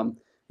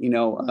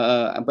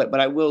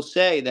I will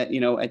say that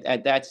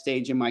at that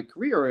stage in my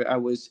career, I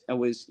was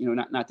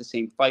not the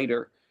same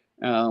fighter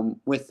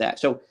with that.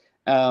 So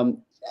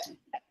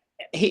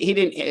he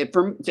didn't,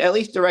 at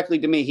least directly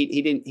to me,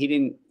 he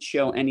didn't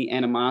show any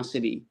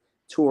animosity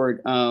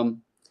toward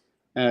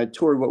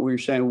toward what we were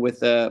saying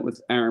with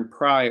Aaron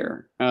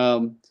Pryor.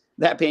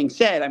 That being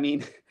said, I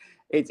mean,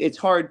 it's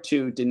hard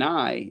to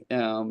deny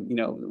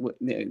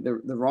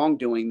the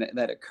wrongdoing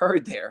that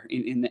occurred there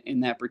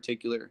in that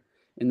particular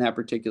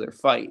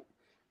fight.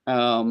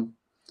 As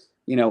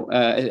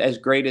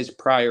great as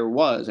Pryor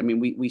was, I mean,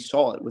 we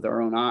saw it with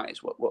our own eyes,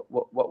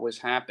 what was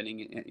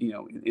happening,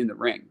 in the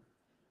ring.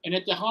 And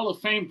at the Hall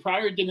of Fame,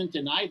 Pryor didn't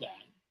deny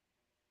that.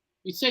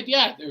 He said,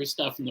 "Yeah, there was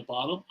stuff in the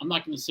bottle. I'm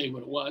not going to say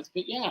what it was,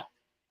 but yeah,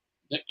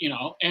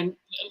 And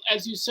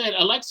as you said,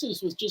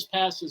 Alexis was just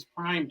past his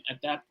prime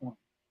at that point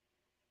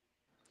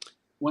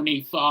when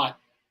he fought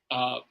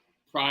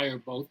Pryor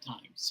both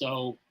times.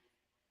 So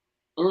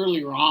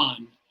earlier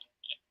on,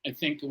 I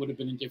think it would have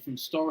been a different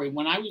story.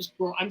 When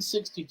I'm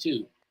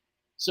 62,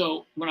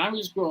 so when I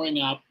was growing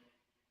up,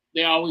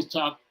 they always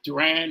talked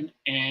Duran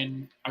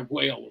and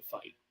Arguello will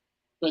fight,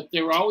 but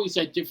they were always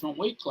at different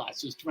weight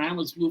classes. Duran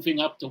was moving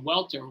up to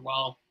welter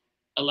while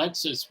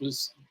Alexis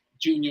was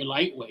junior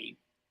lightweight.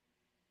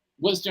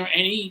 Was there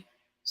any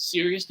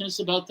seriousness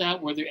about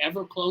that? Were they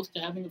ever close to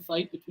having a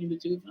fight between the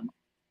two of them?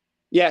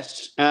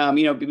 Yes,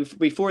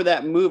 before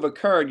that move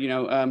occurred,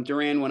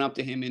 Duran went up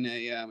to him in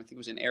I think it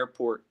was an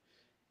airport,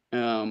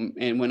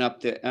 and went up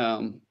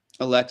to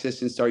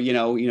Alexis and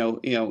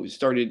started,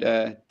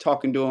 started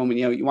talking to him,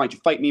 and why don't you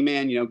fight me,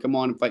 man? Come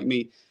on and fight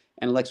me.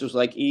 And Alexis was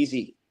like,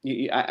 easy.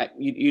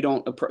 You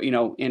don't,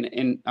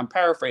 and I'm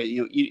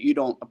paraphrasing. You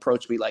don't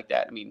approach me like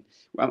that. I mean,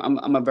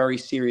 I'm a very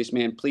serious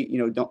man. Please,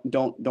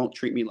 don't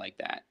treat me like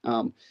that.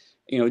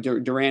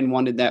 Duran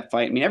wanted that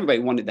fight. I mean, everybody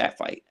wanted that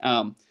fight.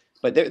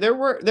 But there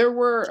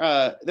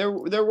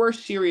were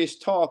serious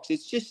talks.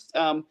 It's just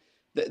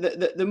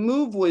the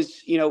move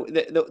was,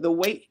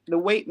 the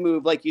weight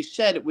move, like you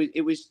said,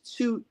 it was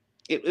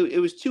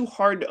too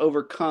hard to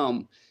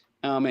overcome,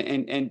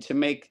 and to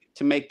make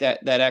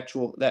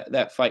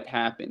that fight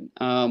happen.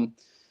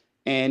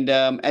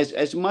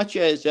 As much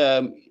as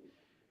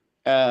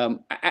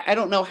I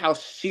don't know how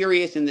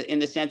serious in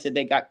the sense that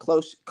they got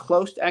close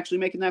to actually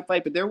making that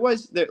fight, but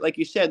like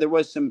you said, there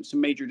was some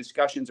major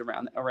discussions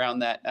around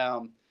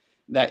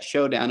that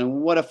showdown,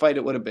 and what a fight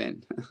it would have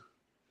been.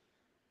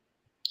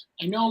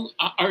 I know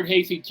Art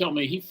Hafey told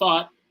me he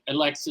fought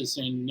Alexis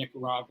in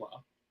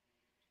Nicaragua,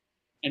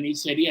 and he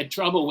said he had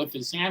trouble with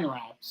his hand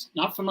wraps,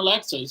 not from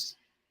Alexis,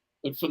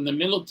 but from the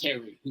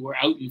military who were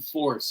out in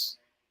force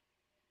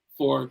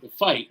for the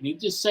fight. And he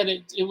just said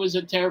it was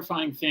a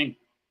terrifying thing,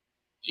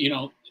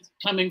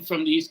 coming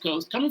from the East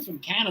Coast, coming from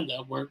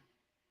Canada, where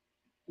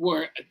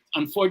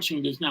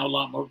unfortunately there's now a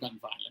lot more gun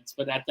violence,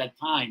 but at that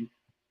time,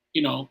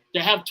 to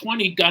have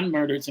 20 gun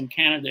murders in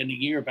Canada in a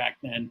year back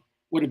then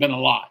would have been a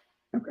lot.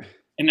 Okay.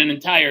 In an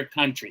entire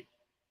country.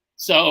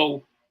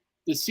 So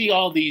to see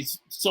all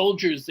these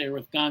soldiers there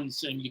with guns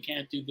saying, you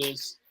can't do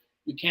this,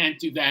 you can't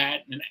do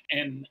that,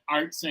 and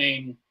Art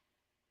saying,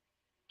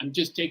 I'm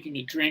just taking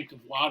a drink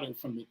of water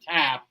from the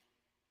tap,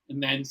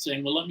 and then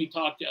saying, well, let me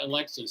talk to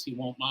Alexis, he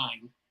won't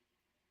mind.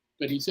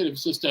 But he said it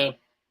was just a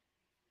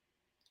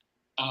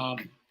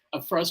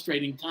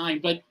frustrating time.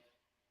 But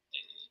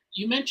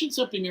you mentioned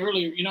something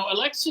earlier,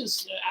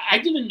 Alexis, I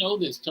didn't know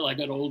this till I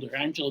got older.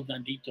 Angela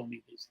Dundee told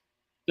me this,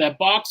 that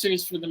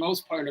boxers, for the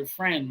most part, are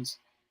friends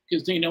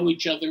because they know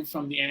each other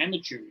from the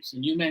amateurs.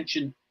 And you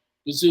mentioned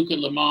Bazooka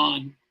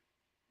Lemon,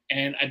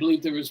 and I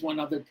believe there was one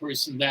other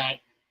person that,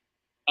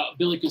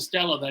 Billy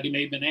Costello, that he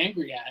may have been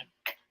angry at.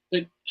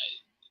 But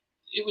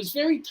it was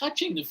very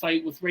touching, the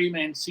fight with Ray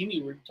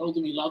Mancini, where he told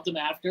him he loved him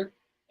after,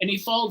 and he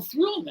followed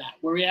through on that,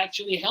 where he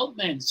actually helped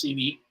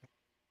Mancini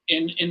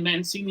in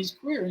Mancini's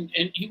career,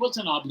 and he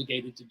wasn't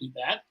obligated to do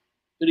that.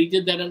 but he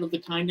did that out of the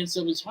kindness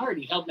of his heart.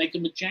 He helped make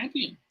him a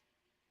champion.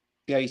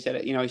 Yeah, he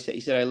said,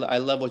 I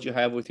love what you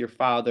have with your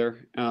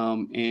father,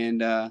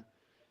 and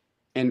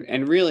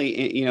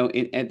really,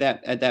 at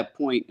that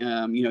point,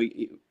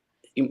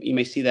 you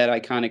may see that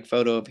iconic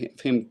photo of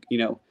him,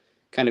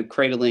 kind of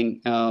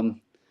cradling,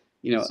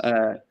 you know, Yes.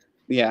 uh,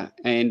 yeah,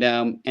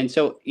 and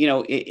so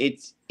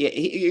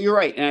you're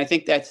right, and I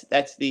think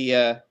that's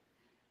the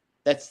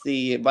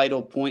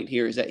vital point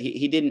here is that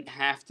he didn't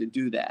have to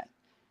do that.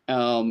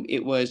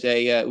 It was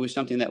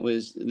something that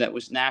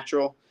was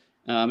natural.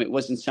 It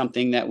wasn't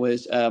something that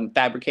was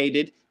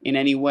fabricated in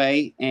any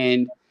way,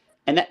 and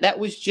that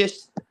was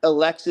just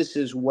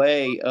Alexis's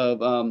way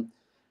of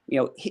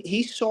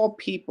he saw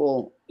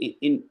people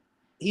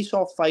he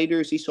saw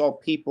fighters, he saw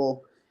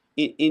people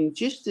in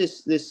just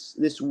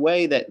this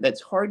way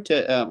that's hard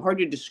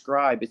to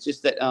describe. It's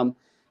just that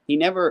he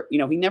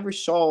never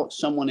saw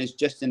someone as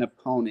just an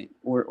opponent,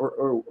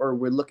 or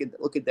would look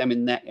at them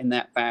in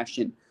that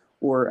fashion,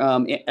 or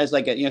as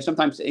like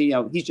sometimes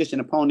he's just an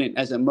opponent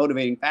as a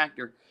motivating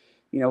factor.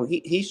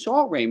 He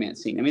saw Ray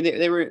Mancini. I mean,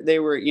 they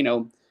were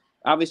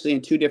obviously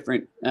in two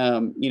different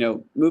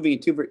moving in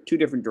two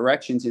different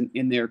directions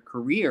in their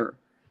career,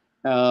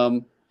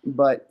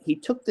 but he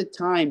took the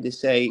time to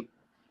say,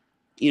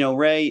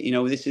 Ray,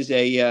 this is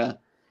you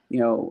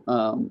know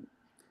um,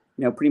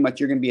 pretty much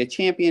you're going to be a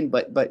champion,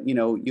 but I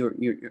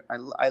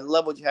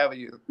love what you have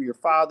with your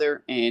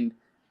father, and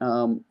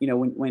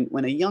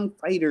when a young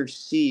fighter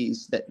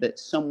sees that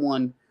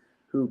someone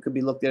who could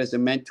be looked at as a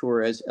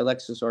mentor as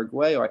Alexis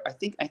Arguello, I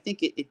think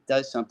it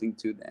does something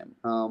to them,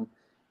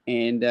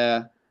 and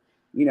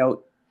you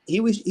know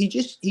he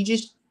just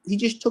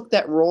took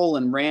that role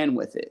and ran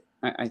with it,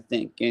 I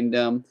think, and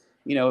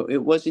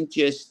it wasn't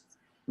just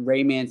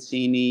Ray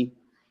Mancini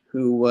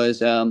who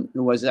was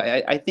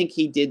I think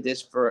he did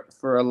this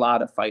for a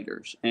lot of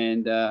fighters,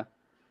 and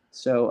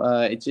it's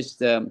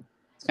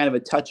kind of a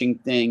touching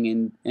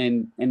thing,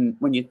 and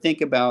when you think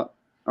about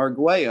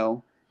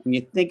Arguello, when you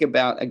think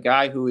about a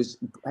guy who is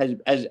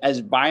as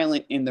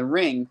violent in the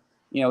ring,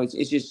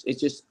 it's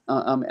just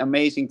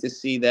amazing to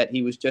see that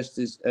he was just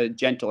as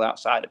gentle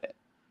outside of it.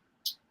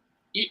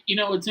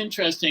 It's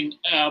interesting.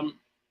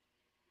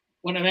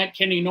 When I met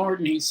Kenny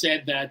Norton, he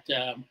said that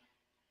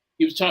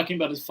he was talking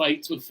about his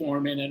fights with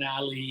Foreman and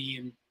Ali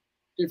and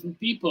different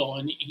people.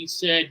 And he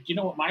said, you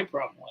know what my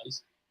problem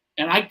was?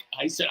 And I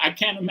said, I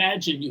can't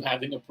imagine you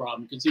having a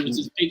problem, because he was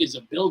as big as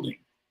a building.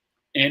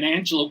 And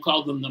Angelo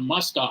called him the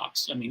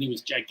muskox. I mean, he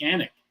was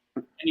gigantic.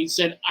 And he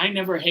said, I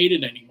never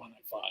hated anyone I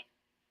fought.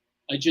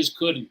 I just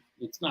couldn't.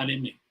 It's not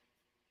in me.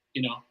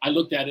 I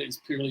looked at it as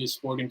purely a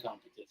sporting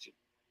competition.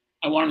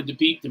 I wanted to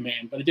beat the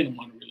man, but I didn't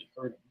want to really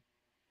hurt him.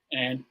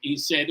 And he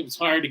said it was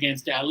hard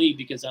against Ali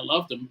because I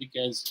loved him,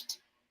 because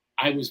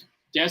I was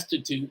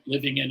destitute,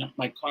 living in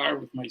my car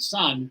with my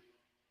son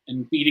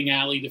and beating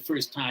Ali the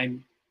first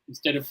time.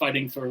 Instead of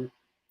fighting for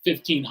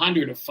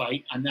 1,500 a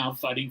fight, I'm now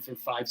fighting for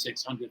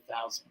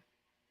 500,000-600,000.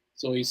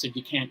 So he said,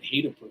 you can't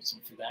hate a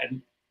person for that.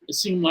 And it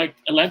seemed like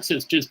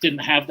Alexis just didn't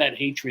have that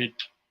hatred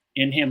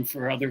in him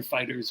for other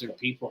fighters or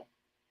people,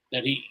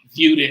 that he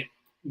viewed it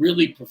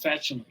really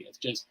professionally. It's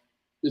just,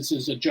 this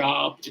is a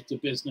job, it's a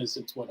business,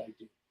 it's what I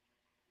do.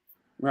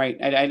 Right.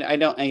 I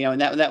don't,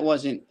 and that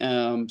wasn't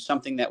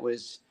something that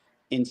was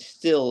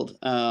instilled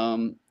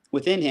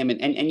within him,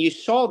 and you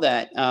saw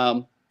that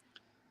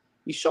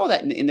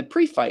in the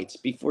pre-fights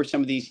before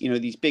some of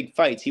these big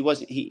fights. He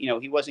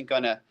wasn't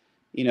gonna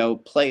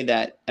play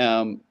that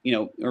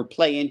or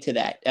play into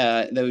that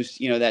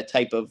that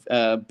type of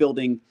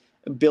building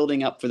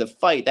up for the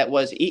fight. That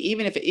was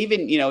even if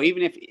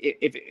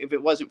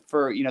it wasn't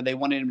for they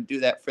wanted him to do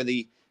that for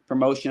the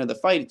promotion of the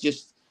fight. It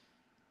just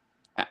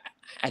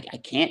I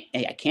can't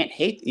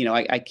hate.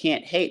 I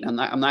can't hate. I'm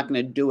not going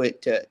to do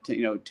it to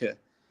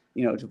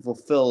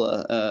fulfill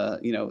a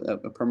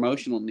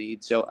promotional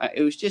need. So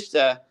it was just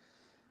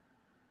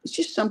it's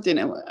just something.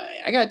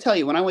 I got to tell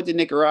you, when I went to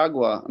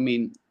Nicaragua, I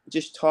mean,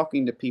 just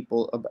talking to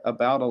people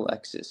about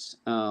Alexis,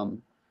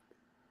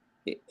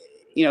 it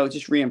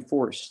just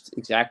reinforced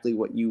exactly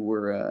what you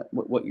were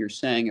what you're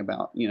saying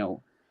about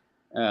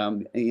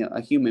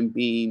a human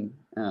being,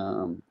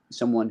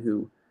 someone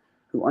who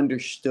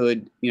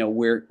understood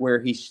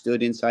where he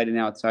stood inside and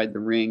outside the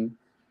ring,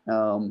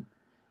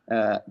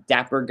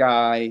 dapper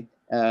guy,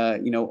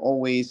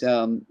 always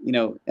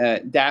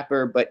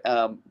dapper,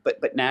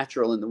 but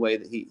natural in the way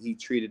that he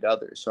treated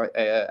others. So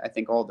I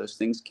think all those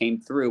things came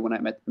through when I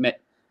met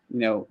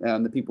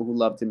the people who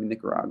loved him in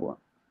Nicaragua.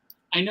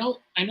 I know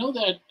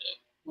that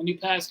when he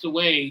passed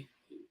away,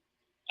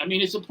 I mean,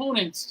 his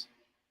opponents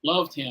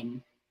loved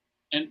him,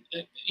 and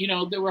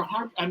there were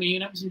hard. I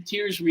mean, I was in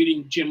tears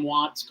reading Jim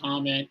Watt's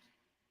comment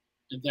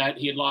that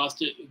he had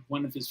lost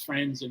one of his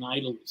friends and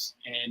idols,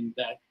 and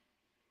that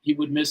he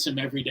would miss him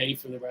every day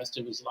for the rest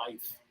of his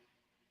life.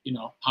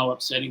 How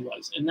upset he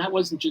was. And that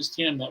wasn't just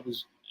him. That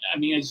was, I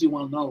mean, as you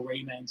well know,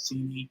 Ray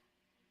Mancini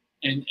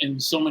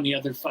and so many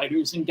other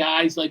fighters, and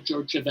guys like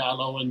George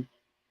Cavallo and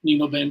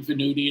Nino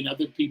Benvenuti and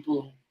other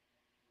people,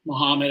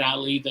 Muhammad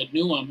Ali, that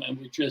knew him and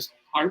were just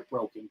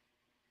heartbroken.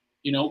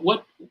 You know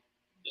what?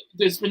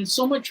 There's been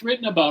so much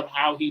written about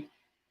how he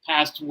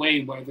passed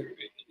away,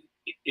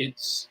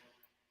 it's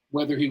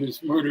whether he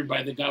was murdered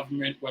by the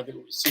government, whether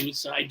it was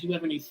suicide. Do you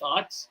have any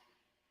thoughts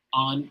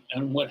on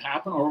what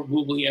happened, or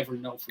will we ever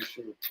know for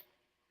sure?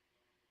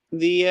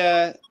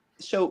 The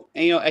so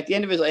at the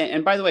end of his,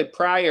 and by the way,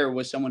 Pryor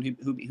was someone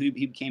who he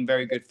became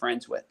very good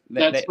friends with.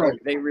 That's right.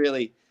 They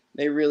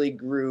really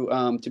grew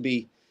to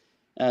be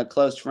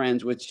close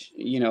friends, which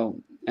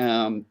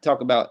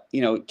talk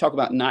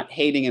about not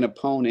hating an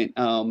opponent.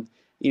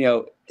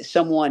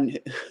 Someone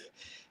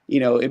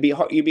you'd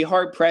be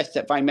hard pressed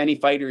to find many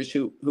fighters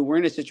who were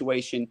in a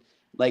situation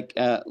like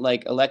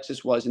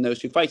Alexis was in those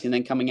two fights, and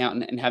then coming out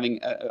and having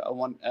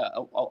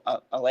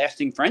a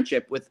lasting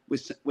friendship with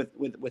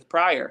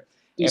Pryor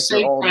You after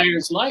saved all.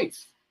 Pryor's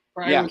life.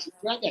 Pryor Yeah, was a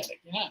drug addict.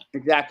 Yeah.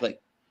 exactly.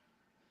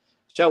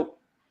 So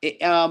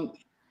the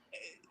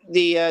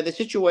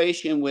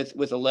situation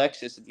with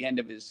Alexis at the end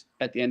of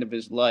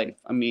his life.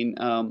 I mean,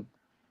 well,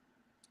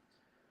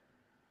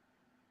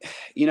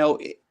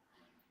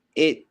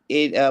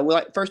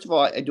 first of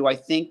all, do I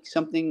think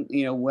something,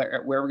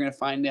 where we're going to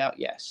find out?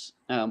 Yes,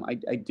 I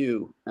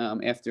do.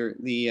 After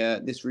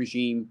this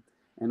regime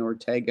and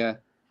Ortega,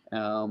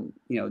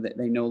 that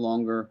they no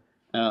longer,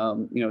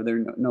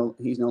 they're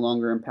he's no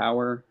longer in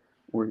power,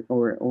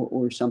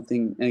 or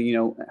something,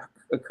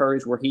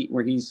 occurs where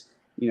he's,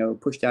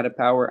 pushed out of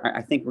power.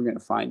 I think we're going to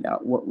find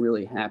out what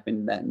really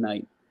happened that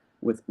night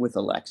with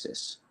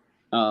Alexis.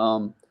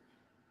 I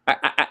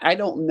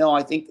don't know.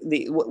 I think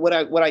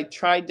what I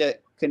tried to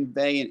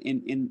convey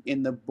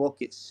in the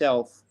book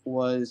itself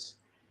was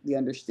the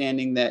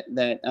understanding that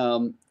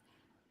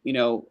you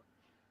know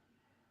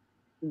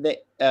the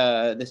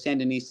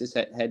Sandinistas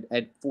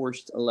had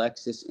forced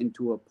Alexis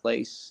into a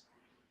place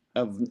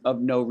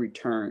of no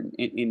return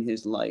in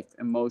his life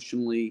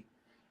emotionally.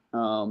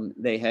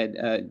 They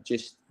had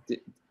just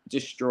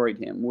destroyed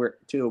him, where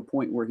to a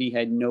point where he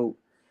had no,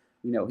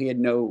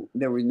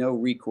 there was no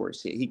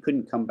recourse. He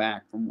couldn't come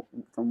back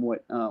from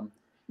what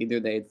either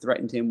they had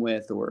threatened him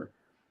with, or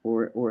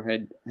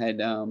had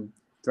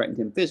threatened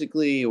him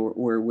physically,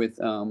 or with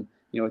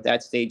at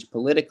that stage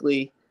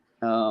politically.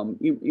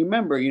 You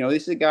remember,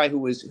 this is a guy who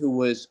was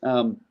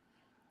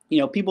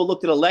people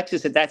looked at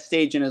Alexis at that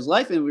stage in his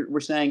life and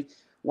were saying,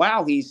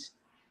 wow, he's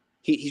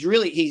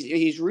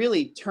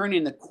really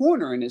turning the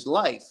corner in his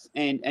life.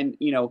 And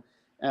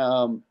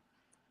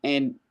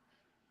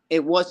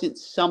it wasn't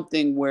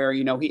something where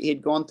he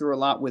had gone through a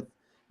lot with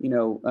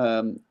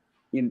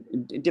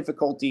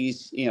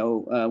difficulties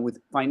with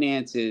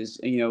finances,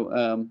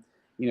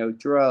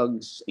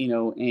 drugs,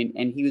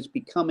 and he was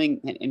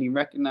becoming, and he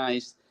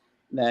recognized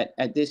that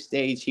at this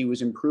stage he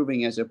was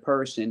improving as a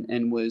person,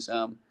 and was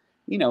and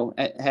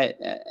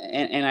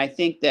I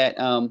think that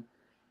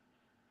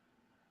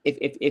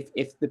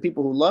if the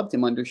people who loved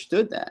him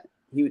understood that,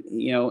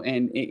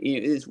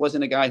 this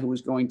wasn't a guy who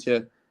was going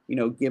to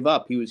give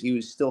up. He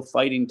was still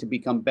fighting to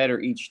become better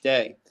each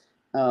day.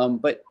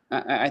 But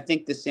I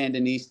think the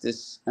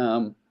Sandinistas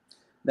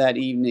that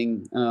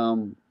evening,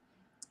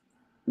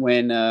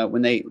 when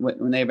they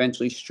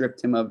eventually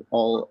stripped him of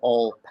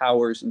all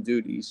powers and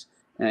duties,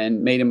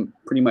 and made him,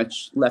 pretty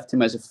much left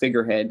him as a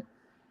figurehead,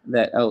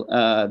 that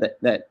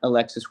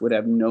Alexis would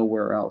have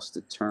nowhere else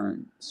to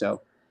turn. So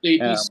They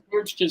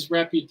besmirched his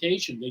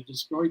reputation. They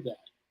destroyed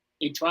that.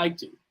 They tried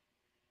to.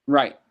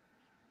 right.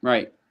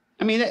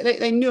 I mean,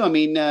 they knew. I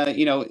mean,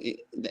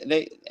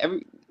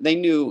 they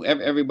knew.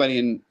 Everybody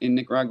in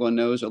Nicaragua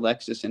knows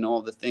Alexis and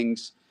all the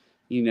things,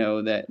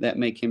 that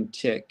make him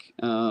tick,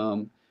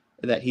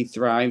 that he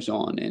thrives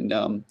on.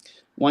 And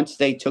once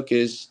they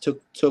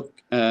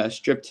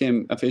stripped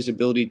him of his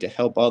ability to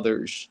help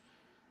others,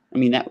 I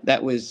mean,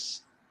 that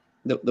was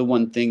the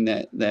one thing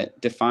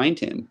that defined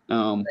him.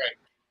 Right.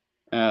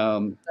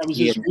 That was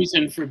his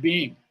reason for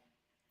being.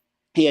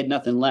 He had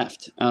nothing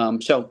left.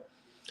 So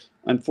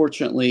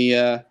unfortunately.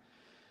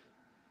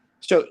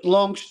 So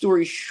long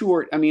story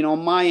short, I mean,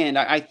 on my end,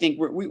 I think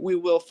we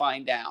will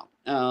find out.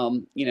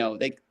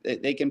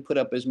 They can put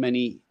up as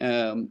many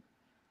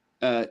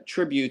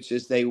tributes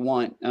as they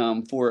want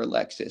for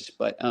Alexis,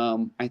 but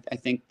I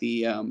think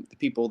the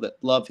people that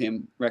love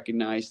him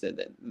recognize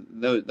that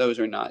those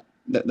are not,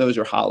 those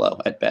are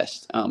hollow at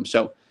best.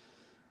 So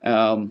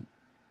I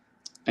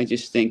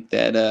just think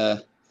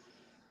that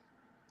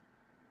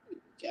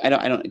I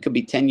don't. It could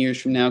be 10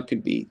 years from now, it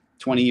could be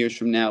 20 years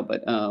from now,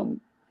 but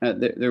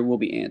there will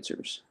be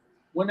answers.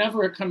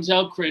 Whenever it comes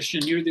out,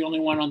 Christian, you're the only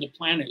one on the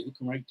planet who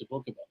can write the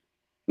book about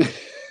it.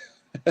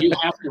 You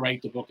have to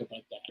write the book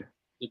about that,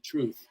 the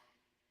truth.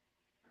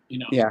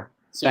 Yeah.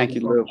 So thank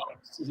you, Lou.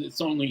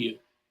 It's only you.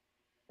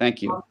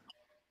 Thank you.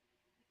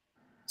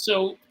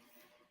 So,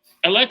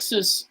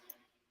 Alexis,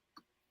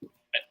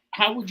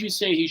 how would you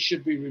say he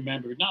should be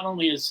remembered? Not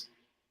only as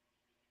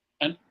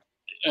an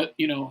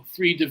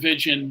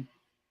 3-division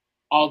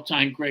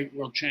all-time great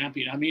world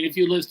champion. I mean, if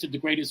you listed the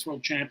greatest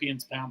world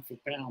champions pound for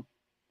pound,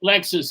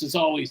 Alexis is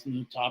always in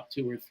the top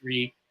 2 or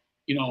 3,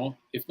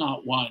 if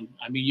not 1.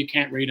 I mean, you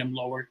can't rate him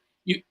lower.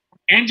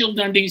 Angel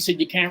Dundee said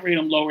you can't rate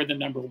him lower than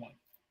number 1.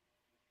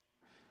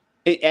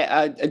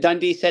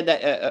 Dundee said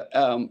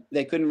that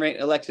they couldn't rate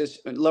Alexis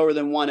lower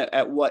than 1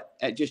 at what?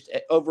 At just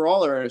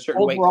overall or a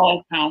certain weight class?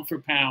 Overall, pound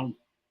for pound,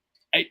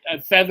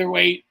 a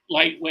featherweight,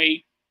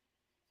 lightweight,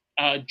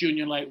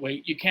 junior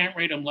lightweight. You can't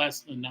rate him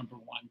less than number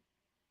 1.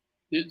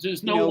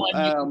 There's no one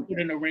you can put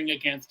in a ring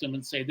against him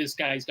and say this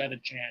guy's got a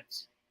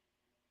chance.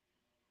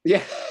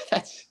 Yeah,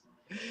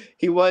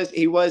 he was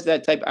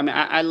that type. I mean,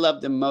 I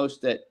loved him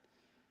most at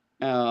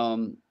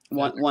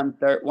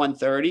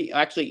 130.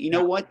 Actually, you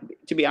know what?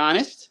 To be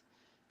honest,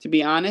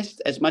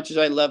 as much as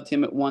I loved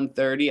him at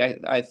 130,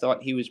 I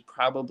thought he was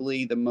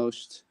probably the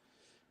most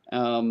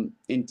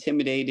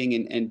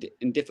intimidating and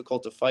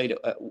difficult to fight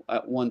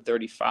at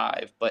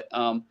 135.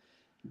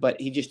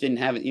 But he just didn't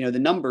have it. You know, the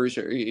numbers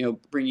are,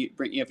 bring you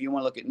if you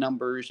want to look at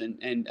numbers and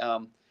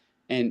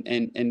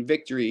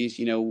victories,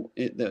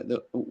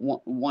 the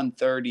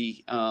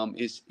 130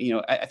 is,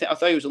 I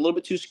thought he was a little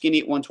bit too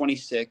skinny at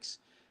 126.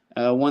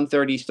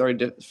 130 started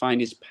to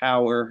find his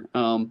power,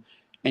 and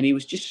he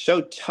was just so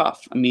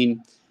tough. I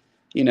mean,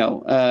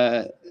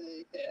 a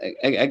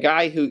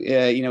guy who,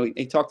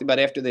 he talked about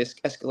after this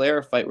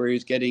Escalera fight where he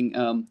was getting,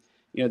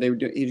 he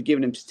was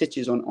giving him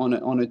stitches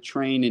on a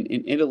train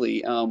in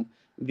Italy.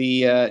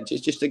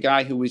 Just a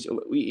guy who was,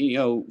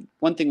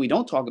 one thing we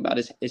don't talk about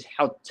is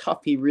how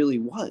tough he really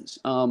was.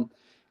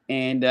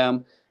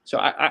 So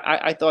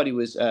I thought he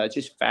was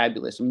just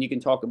fabulous. I mean, you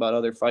can talk about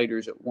other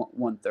fighters at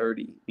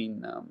 130. I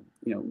mean,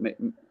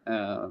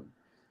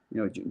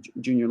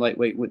 junior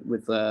lightweight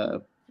with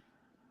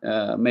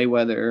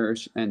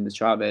Mayweather and the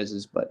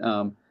Chavezes, but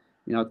I'll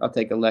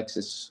take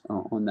Alexis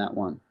on that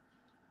one.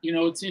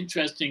 It's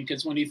interesting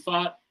because when he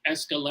fought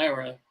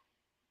Escalera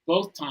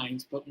both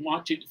times, but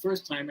watching the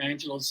first time,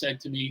 Angelo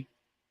said to me,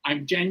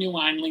 "I'm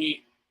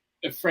genuinely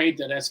afraid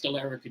that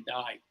Escalera could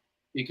die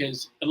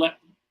because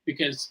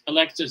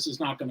Alexis is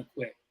not going to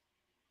quit.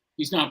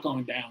 He's not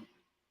going down.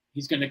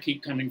 He's going to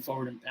keep coming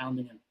forward and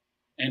pounding him.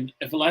 And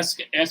if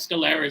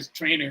Escalera's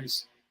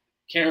trainers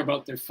care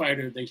about their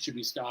fighter, they should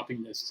be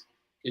stopping this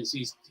because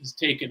he's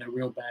taken a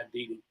real bad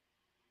beating."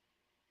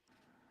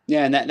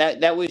 Yeah, and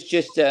that was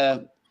just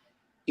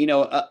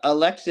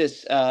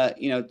Alexis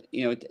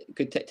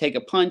could take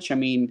a punch. I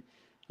mean,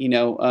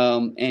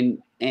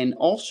 and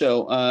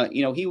also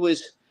he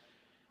was.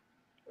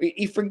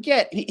 You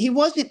forget he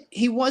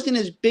wasn't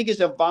as big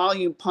as a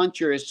volume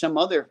puncher as some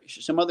other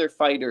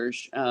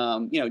fighters.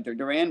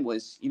 Duran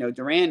was.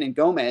 Duran and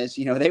Gomez.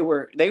 They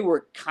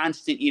were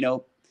constant.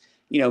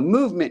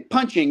 Movement,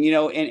 punching.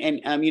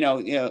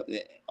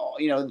 The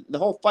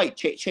whole fight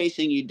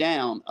chasing you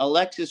down.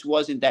 Alexis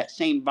wasn't that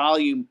same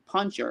volume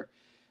puncher,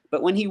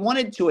 but when he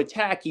wanted to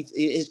attack,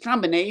 his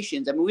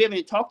combinations. I mean, we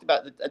haven't talked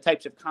about the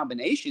types of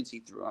combinations he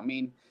threw. I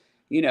mean,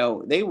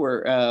 they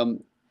were.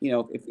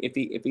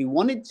 If he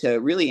wanted to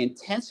really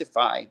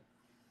intensify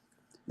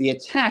the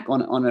attack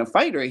on a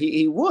fighter,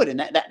 he would, and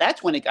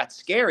that's when it got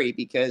scary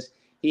because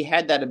he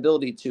had that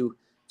ability to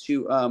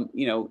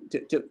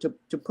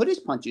put his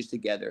punches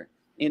together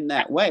in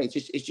that way.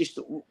 It's just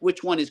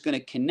which one is going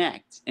to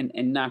connect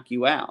and knock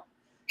you out.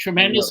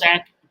 Tremendous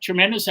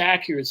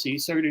accuracy.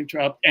 Sorry to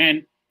interrupt.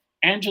 And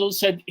Angelo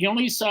said he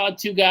only saw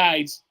 2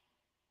 guys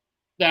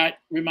that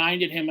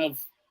reminded him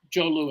of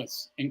Joe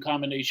Louis in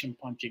combination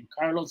punching: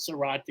 Carlos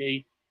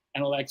Zarate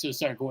and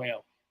Alexis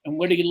Arguello. And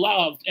what he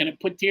loved, and it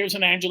put tears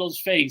in Angelo's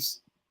face,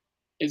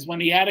 is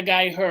when he had a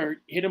guy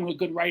hurt, hit him with a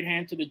good right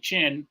hand to the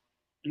chin,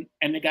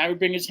 and the guy would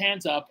bring his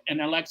hands up, and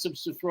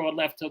Alexis would throw a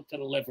left hook to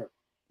the liver.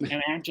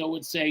 And Angelo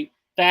would say,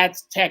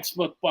 "That's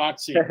textbook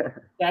boxing.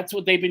 That's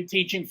what they've been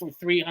teaching for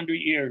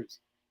 300 years.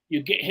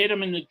 You hit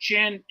him in the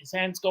chin, his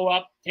hands go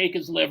up, take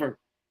his liver,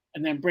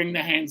 and then bring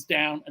the hands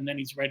down, and then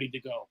he's ready to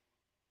go."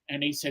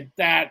 And he said,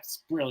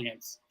 "That's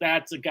brilliance.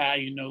 That's a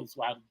guy who knows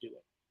how to do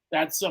it.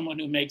 That's someone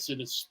who makes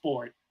it a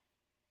sport."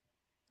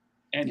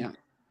 And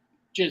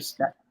just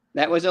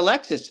that was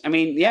Alexis. I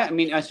mean, yeah. I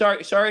mean,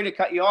 sorry to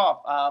cut you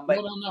off, but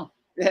no.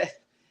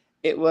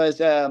 It was,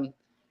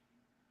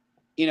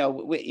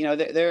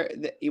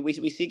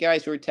 we see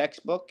guys who are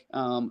textbook,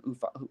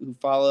 who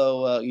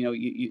follow,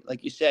 you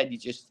like you said, you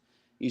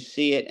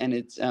see it, and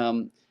it's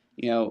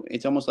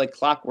it's almost like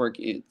clockwork,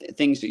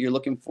 things that you're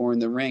looking for in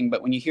the ring.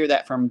 But when you hear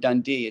that from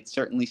Dundee, it's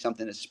certainly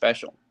something that's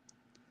special.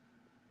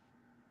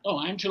 Oh,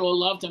 Angelo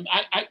loved him.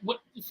 What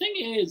the thing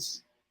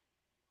is,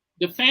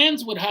 the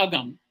fans would hug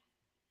him,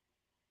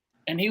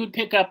 and he would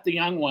pick up the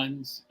young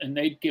ones, and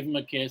they'd give him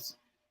a kiss.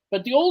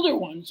 But the older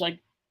ones,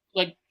 like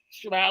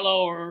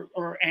Chivallo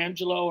or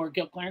Angelo or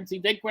Gil Clancy,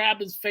 they'd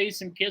grab his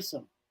face and kiss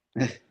him.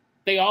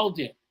 They all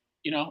did,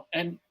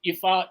 and you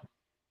thought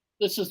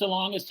this is the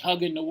longest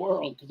hug in the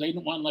world because they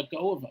didn't want to let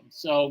go of him.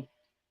 So,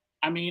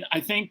 I mean, I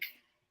think,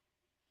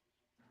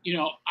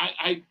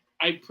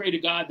 I pray to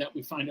God that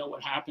we find out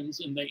what happens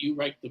and that you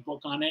write the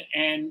book on it.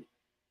 And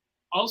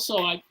also,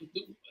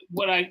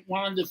 what I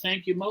wanted to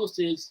thank you most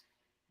is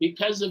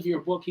because of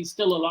your book, he's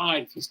still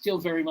alive. He's still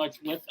very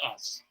much with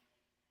us.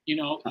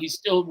 He's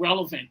still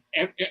relevant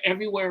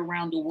everywhere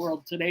around the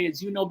world today.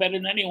 As you know better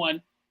than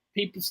anyone,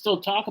 people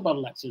still talk about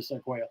Alexis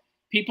Arguello.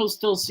 People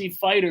still see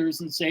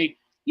fighters and say,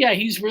 Yeah,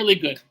 he's really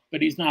good,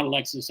 but he's not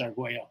Alexis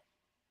Arguello.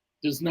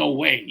 There's no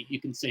way you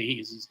can say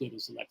he's as good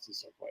as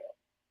Alexis Arguello,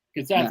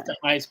 because that's the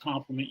highest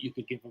compliment you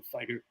could give a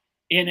fighter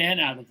in and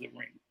out of the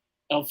ring.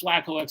 El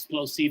Flaco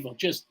Explosivo,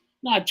 just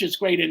not just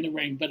great in the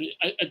ring, but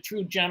a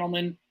true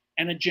gentleman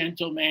and a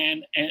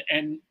gentleman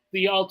and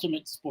the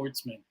ultimate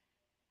sportsman.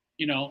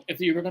 You know, if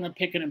you were going to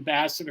pick an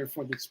ambassador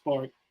for the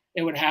sport,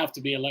 it would have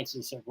to be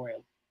Alexis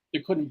Arguello.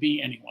 There couldn't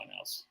be anyone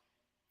else.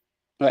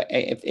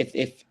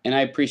 If and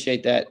I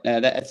appreciate that.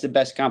 That's the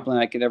best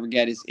compliment I could ever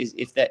get is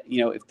if that,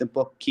 you know, if the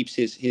book keeps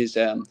his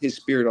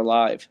spirit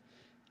alive,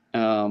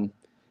 then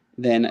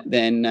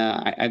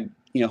I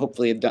you know,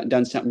 hopefully have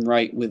done something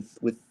right with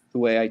the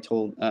way I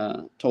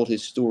told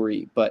his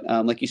story. But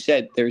like you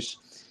said, there's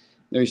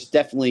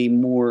definitely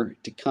more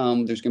to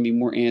come. There's going to be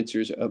more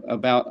answers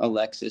about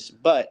Alexis,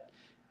 but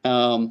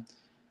you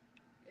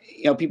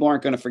know, people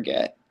aren't going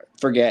to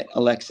forget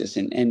Alexis,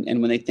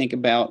 and when they think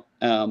about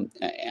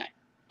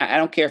I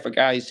don't care if a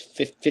guy's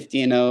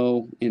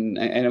 50-0, and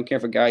I don't care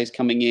if a guy's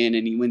coming in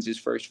and he wins his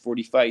first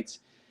 40 fights.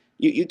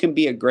 You can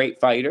be a great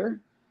fighter.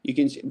 You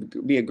can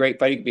be a great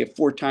fighter. You can be a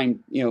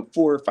 4-time, you know,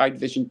 4 or 5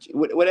 division,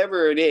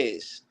 whatever it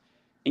is,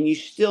 and you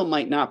still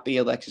might not be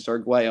Alexis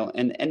Arguello,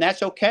 and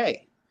that's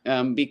okay,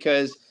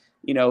 because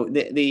you know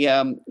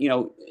you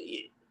know,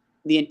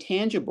 the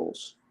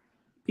intangibles.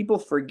 People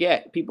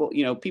forget.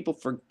 People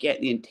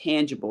forget the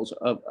intangibles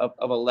of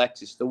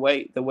Alexis. The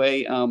way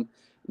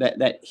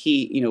that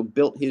he, you know,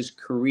 built his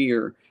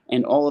career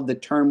and all of the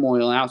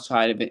turmoil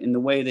outside of it, and the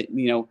way that,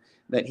 you know,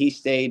 that he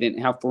stayed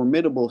and how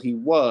formidable he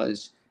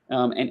was,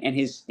 and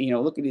his, you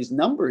know, look at his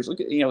numbers,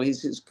 look at, you know,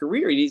 his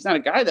career. He's not a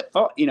guy that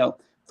fought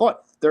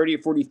 30 or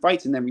 40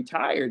 fights and then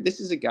retired. This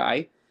is a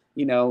guy,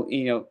 and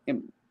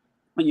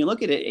when you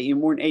look at it, you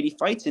more than 80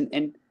 fights,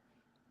 and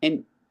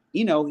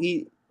you know,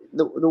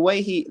 the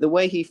way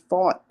he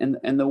fought,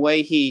 and the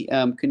way he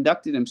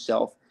conducted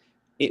himself,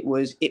 it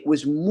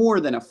was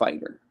more than a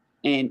fighter.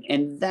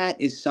 And that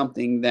is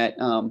something that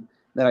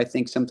that I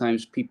think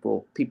sometimes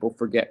people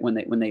forget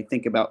when they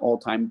think about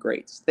all-time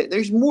greats.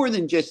 There's more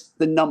than just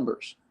the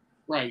numbers.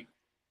 Right.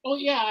 Oh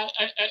yeah.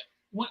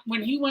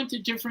 When he went to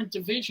different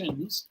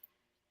divisions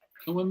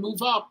and would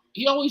move up,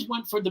 he always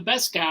went for the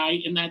best guy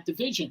in that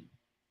division.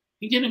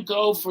 He didn't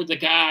go for the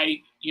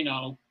guy, you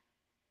know,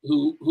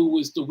 who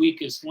was the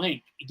weakest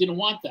link. He didn't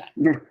want that.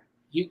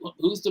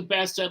 Who's the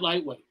best at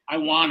lightweight? I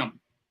want him.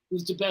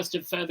 Who's the best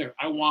at feather?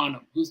 I want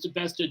him. Who's the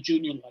best at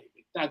junior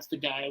lightweight? That's the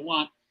guy I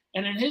want.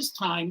 And in his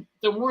time,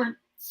 there weren't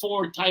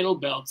 4 title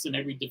belts in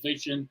every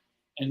division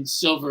and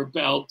silver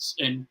belts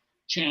and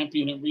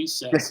champion and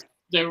recess.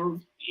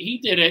 He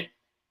did it.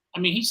 I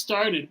mean, he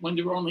started when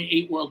there were only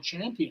 8 world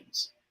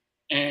champions.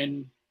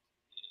 And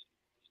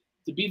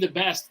to be the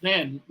best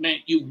then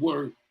meant you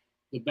were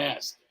the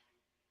best.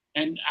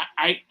 And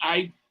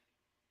I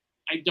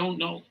don't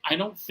know. I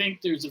don't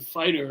think there's a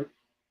fighter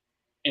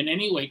in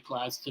any weight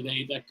class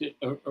today that could,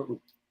 or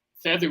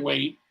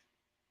featherweight,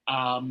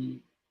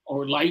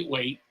 or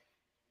lightweight,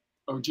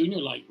 or junior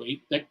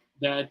lightweight that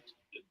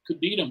could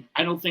beat him.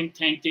 I don't think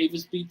Tank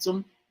Davis beats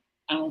him.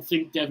 I don't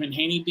think Devin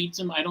Haney beats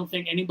him. I don't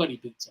think anybody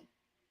beats him.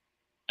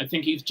 I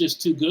think he's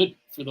just too good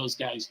for those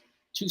guys.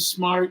 Too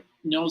smart,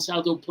 knows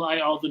how to apply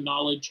all the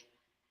knowledge,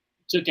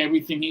 took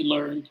everything he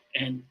learned,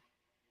 and,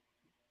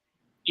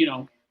 you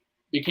know,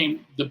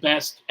 became the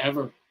best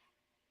ever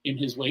in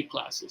his weight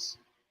classes.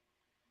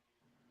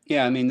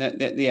 Yeah, I mean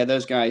yeah,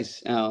 those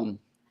guys,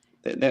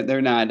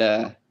 they're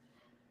not.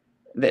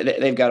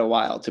 They've got a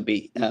while to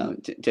be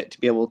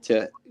able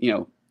to, you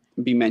know,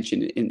 be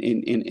mentioned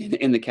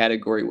in the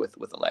category with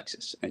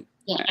Alexis.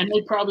 Yeah, and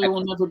they probably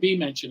will never be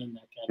mentioned in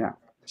that category.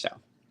 Yeah, so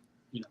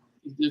you know,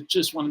 it's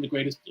just one of the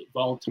greatest of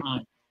all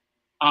time.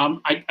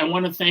 I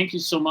want to thank you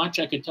so much.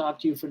 I could talk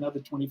to you for another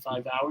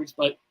 25 hours,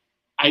 but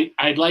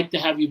I'd like to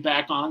have you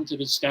back on to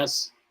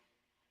discuss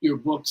your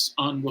books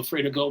on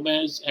Wilfredo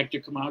Gomez,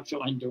 Hector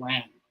Camacho, and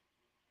Duran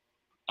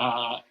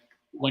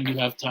when you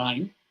have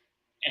time.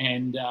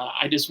 And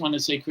I just want to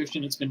say,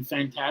 Christian, it's been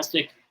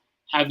fantastic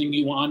having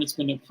you on. It's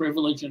been a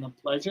privilege and a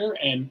pleasure.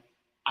 And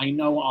I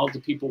know all the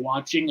people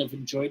watching have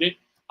enjoyed it.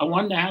 I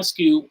wanted to ask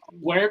you,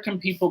 where can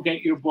people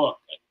get your book?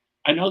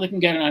 I know they can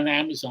get it on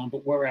Amazon,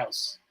 but where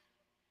else?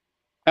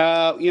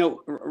 You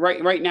know,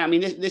 right now, I mean,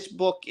 this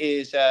book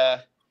is where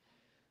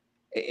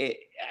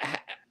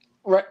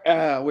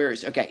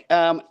is okay.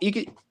 You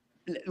could.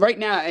 Right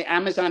now,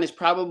 Amazon is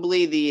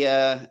probably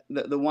the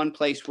one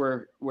place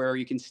where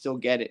you can still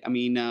get it. I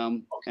mean,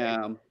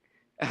 okay.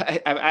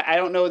 I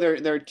don't know.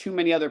 There are too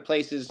many other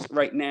places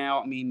right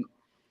now. I mean,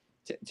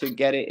 to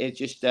get it, it's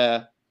just.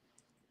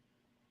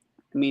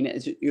 I mean,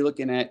 you're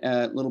looking at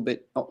a little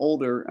bit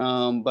older,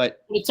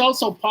 but it's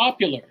also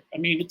popular. I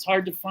mean, it's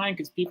hard to find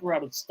because people are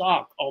out of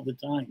stock all the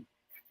time.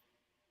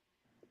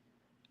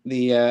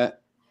 You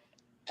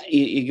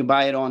can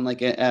buy it on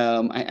like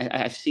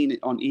I've seen it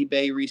on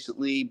eBay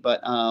recently, but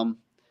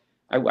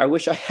I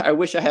wish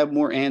I had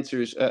more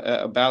answers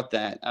about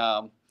that.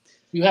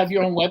 You have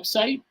your own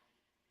website?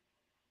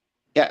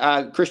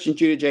 Yeah,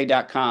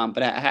 ChristianJudice.com,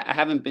 but I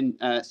haven't been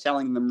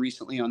selling them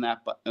recently on that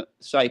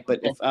site.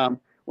 But if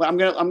well, I'm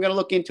gonna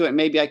look into it.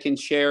 Maybe I can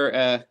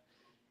share.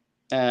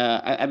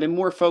 I've been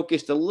more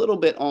focused a little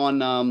bit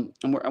on.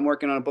 I'm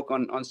working on a book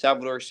on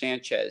Salvador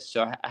Sanchez,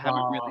 so I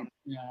haven't really.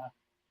 Yeah.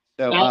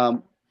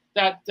 So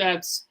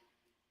That's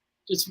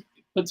just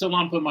puts a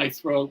lump in my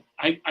throat.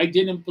 I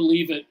didn't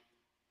believe it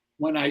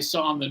when I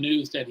saw on the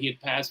news that he had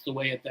passed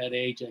away at that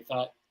age. I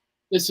thought,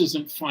 this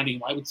isn't funny.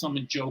 Why would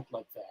someone joke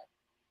like that?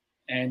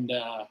 And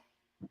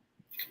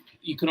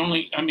you can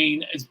only, I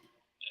mean, as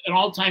an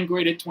all-time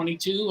great at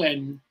 22,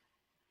 and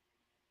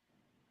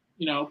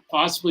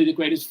possibly the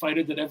greatest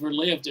fighter that ever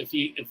lived, if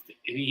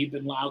he'd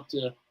been allowed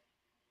to,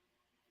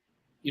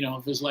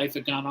 if his life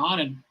had gone on.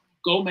 And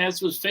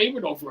Gomez was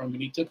favored over him,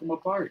 and he took him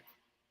apart.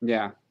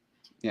 Yeah.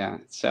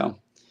 So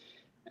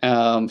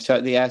I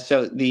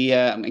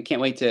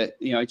can't wait to,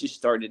 I just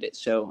started it,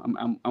 so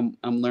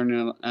I'm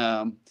learning.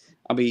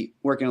 I'll be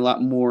working a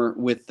lot more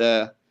with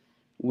the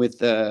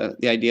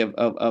idea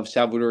of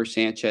Salvador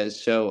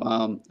Sanchez. So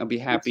I'll be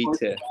happy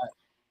to.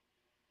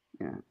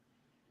 Yeah.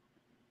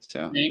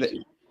 So thank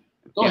you.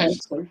 Go ahead,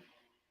 sir.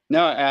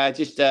 No,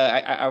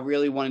 I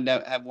really wanted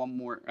to have one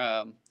more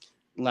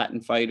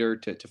Latin fighter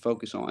to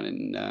focus on,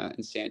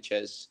 and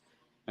Sanchez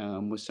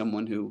was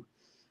someone who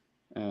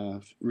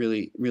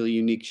really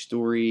unique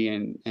story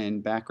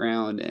and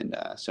background, and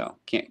so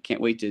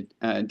can't wait to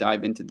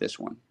dive into this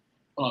one.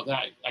 Oh,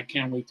 I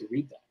can't wait to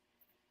read that.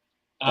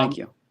 Thank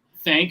you.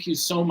 Thank you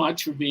so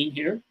much for being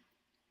here.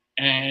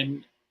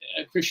 And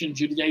Christian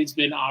Giudice has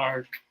been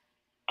our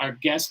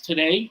guest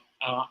today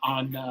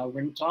on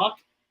Ring Talk.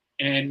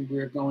 And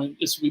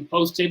this will be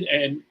posted,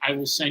 and I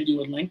will send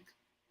you a link,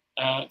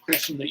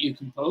 Christian, that you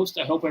can post.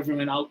 I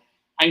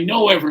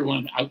know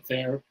everyone out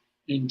there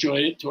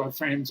enjoyed it, to our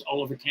friends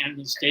all over Canada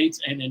and States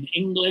and in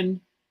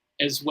England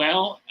as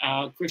well.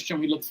 Christian,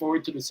 we look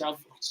forward to the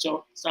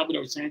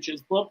Salvador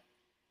Sanchez book.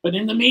 But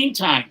in the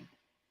meantime,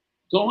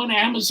 go on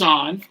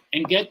Amazon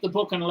and get the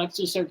book on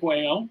Alexis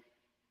Arguello.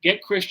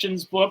 Get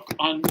Christian's book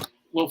on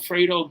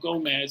Wilfredo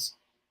Gomez.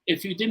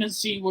 If you didn't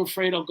see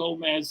Wilfredo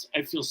Gomez,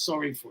 I feel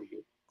sorry for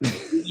you.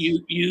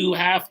 You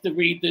have to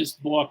read this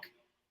book.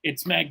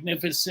 It's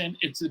magnificent.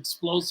 It's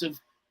explosive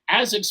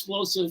as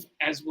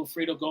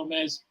Wilfredo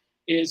Gomez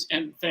is,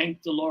 and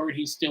thank the Lord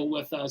he's still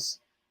with us.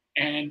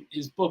 And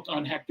his book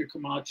on Hector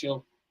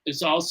Camacho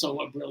is also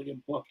a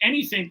brilliant book.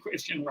 Anything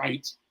Christian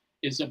writes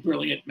is a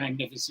brilliant,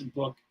 magnificent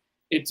book.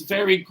 It's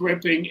very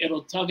gripping.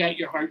 It'll tug at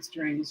your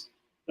heartstrings.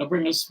 It'll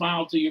bring a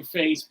smile to your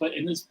face. But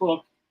in this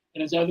book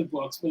and his other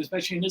books, but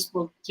especially in this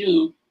book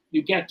too,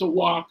 you get to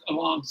walk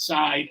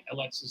alongside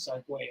Alexis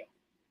Arguello.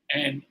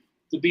 And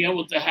to be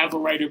able to have a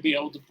writer be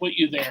able to put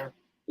you there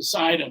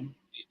beside him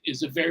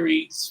is a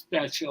very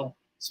special,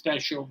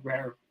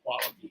 rare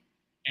quality.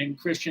 And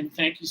Christian,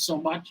 thank you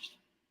so much.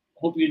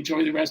 Hope you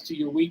enjoy the rest of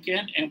your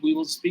weekend, and we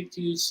will speak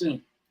to you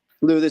soon.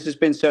 Lou, this has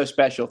been so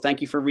special.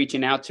 Thank you for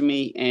reaching out to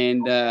me,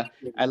 and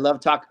I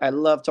love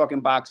talking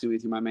boxing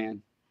with you, my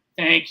man.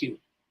 Thank you.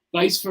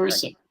 Vice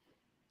versa. Right.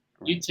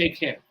 You take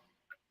care.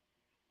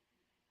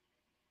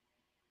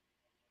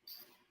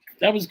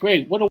 That was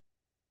great. What a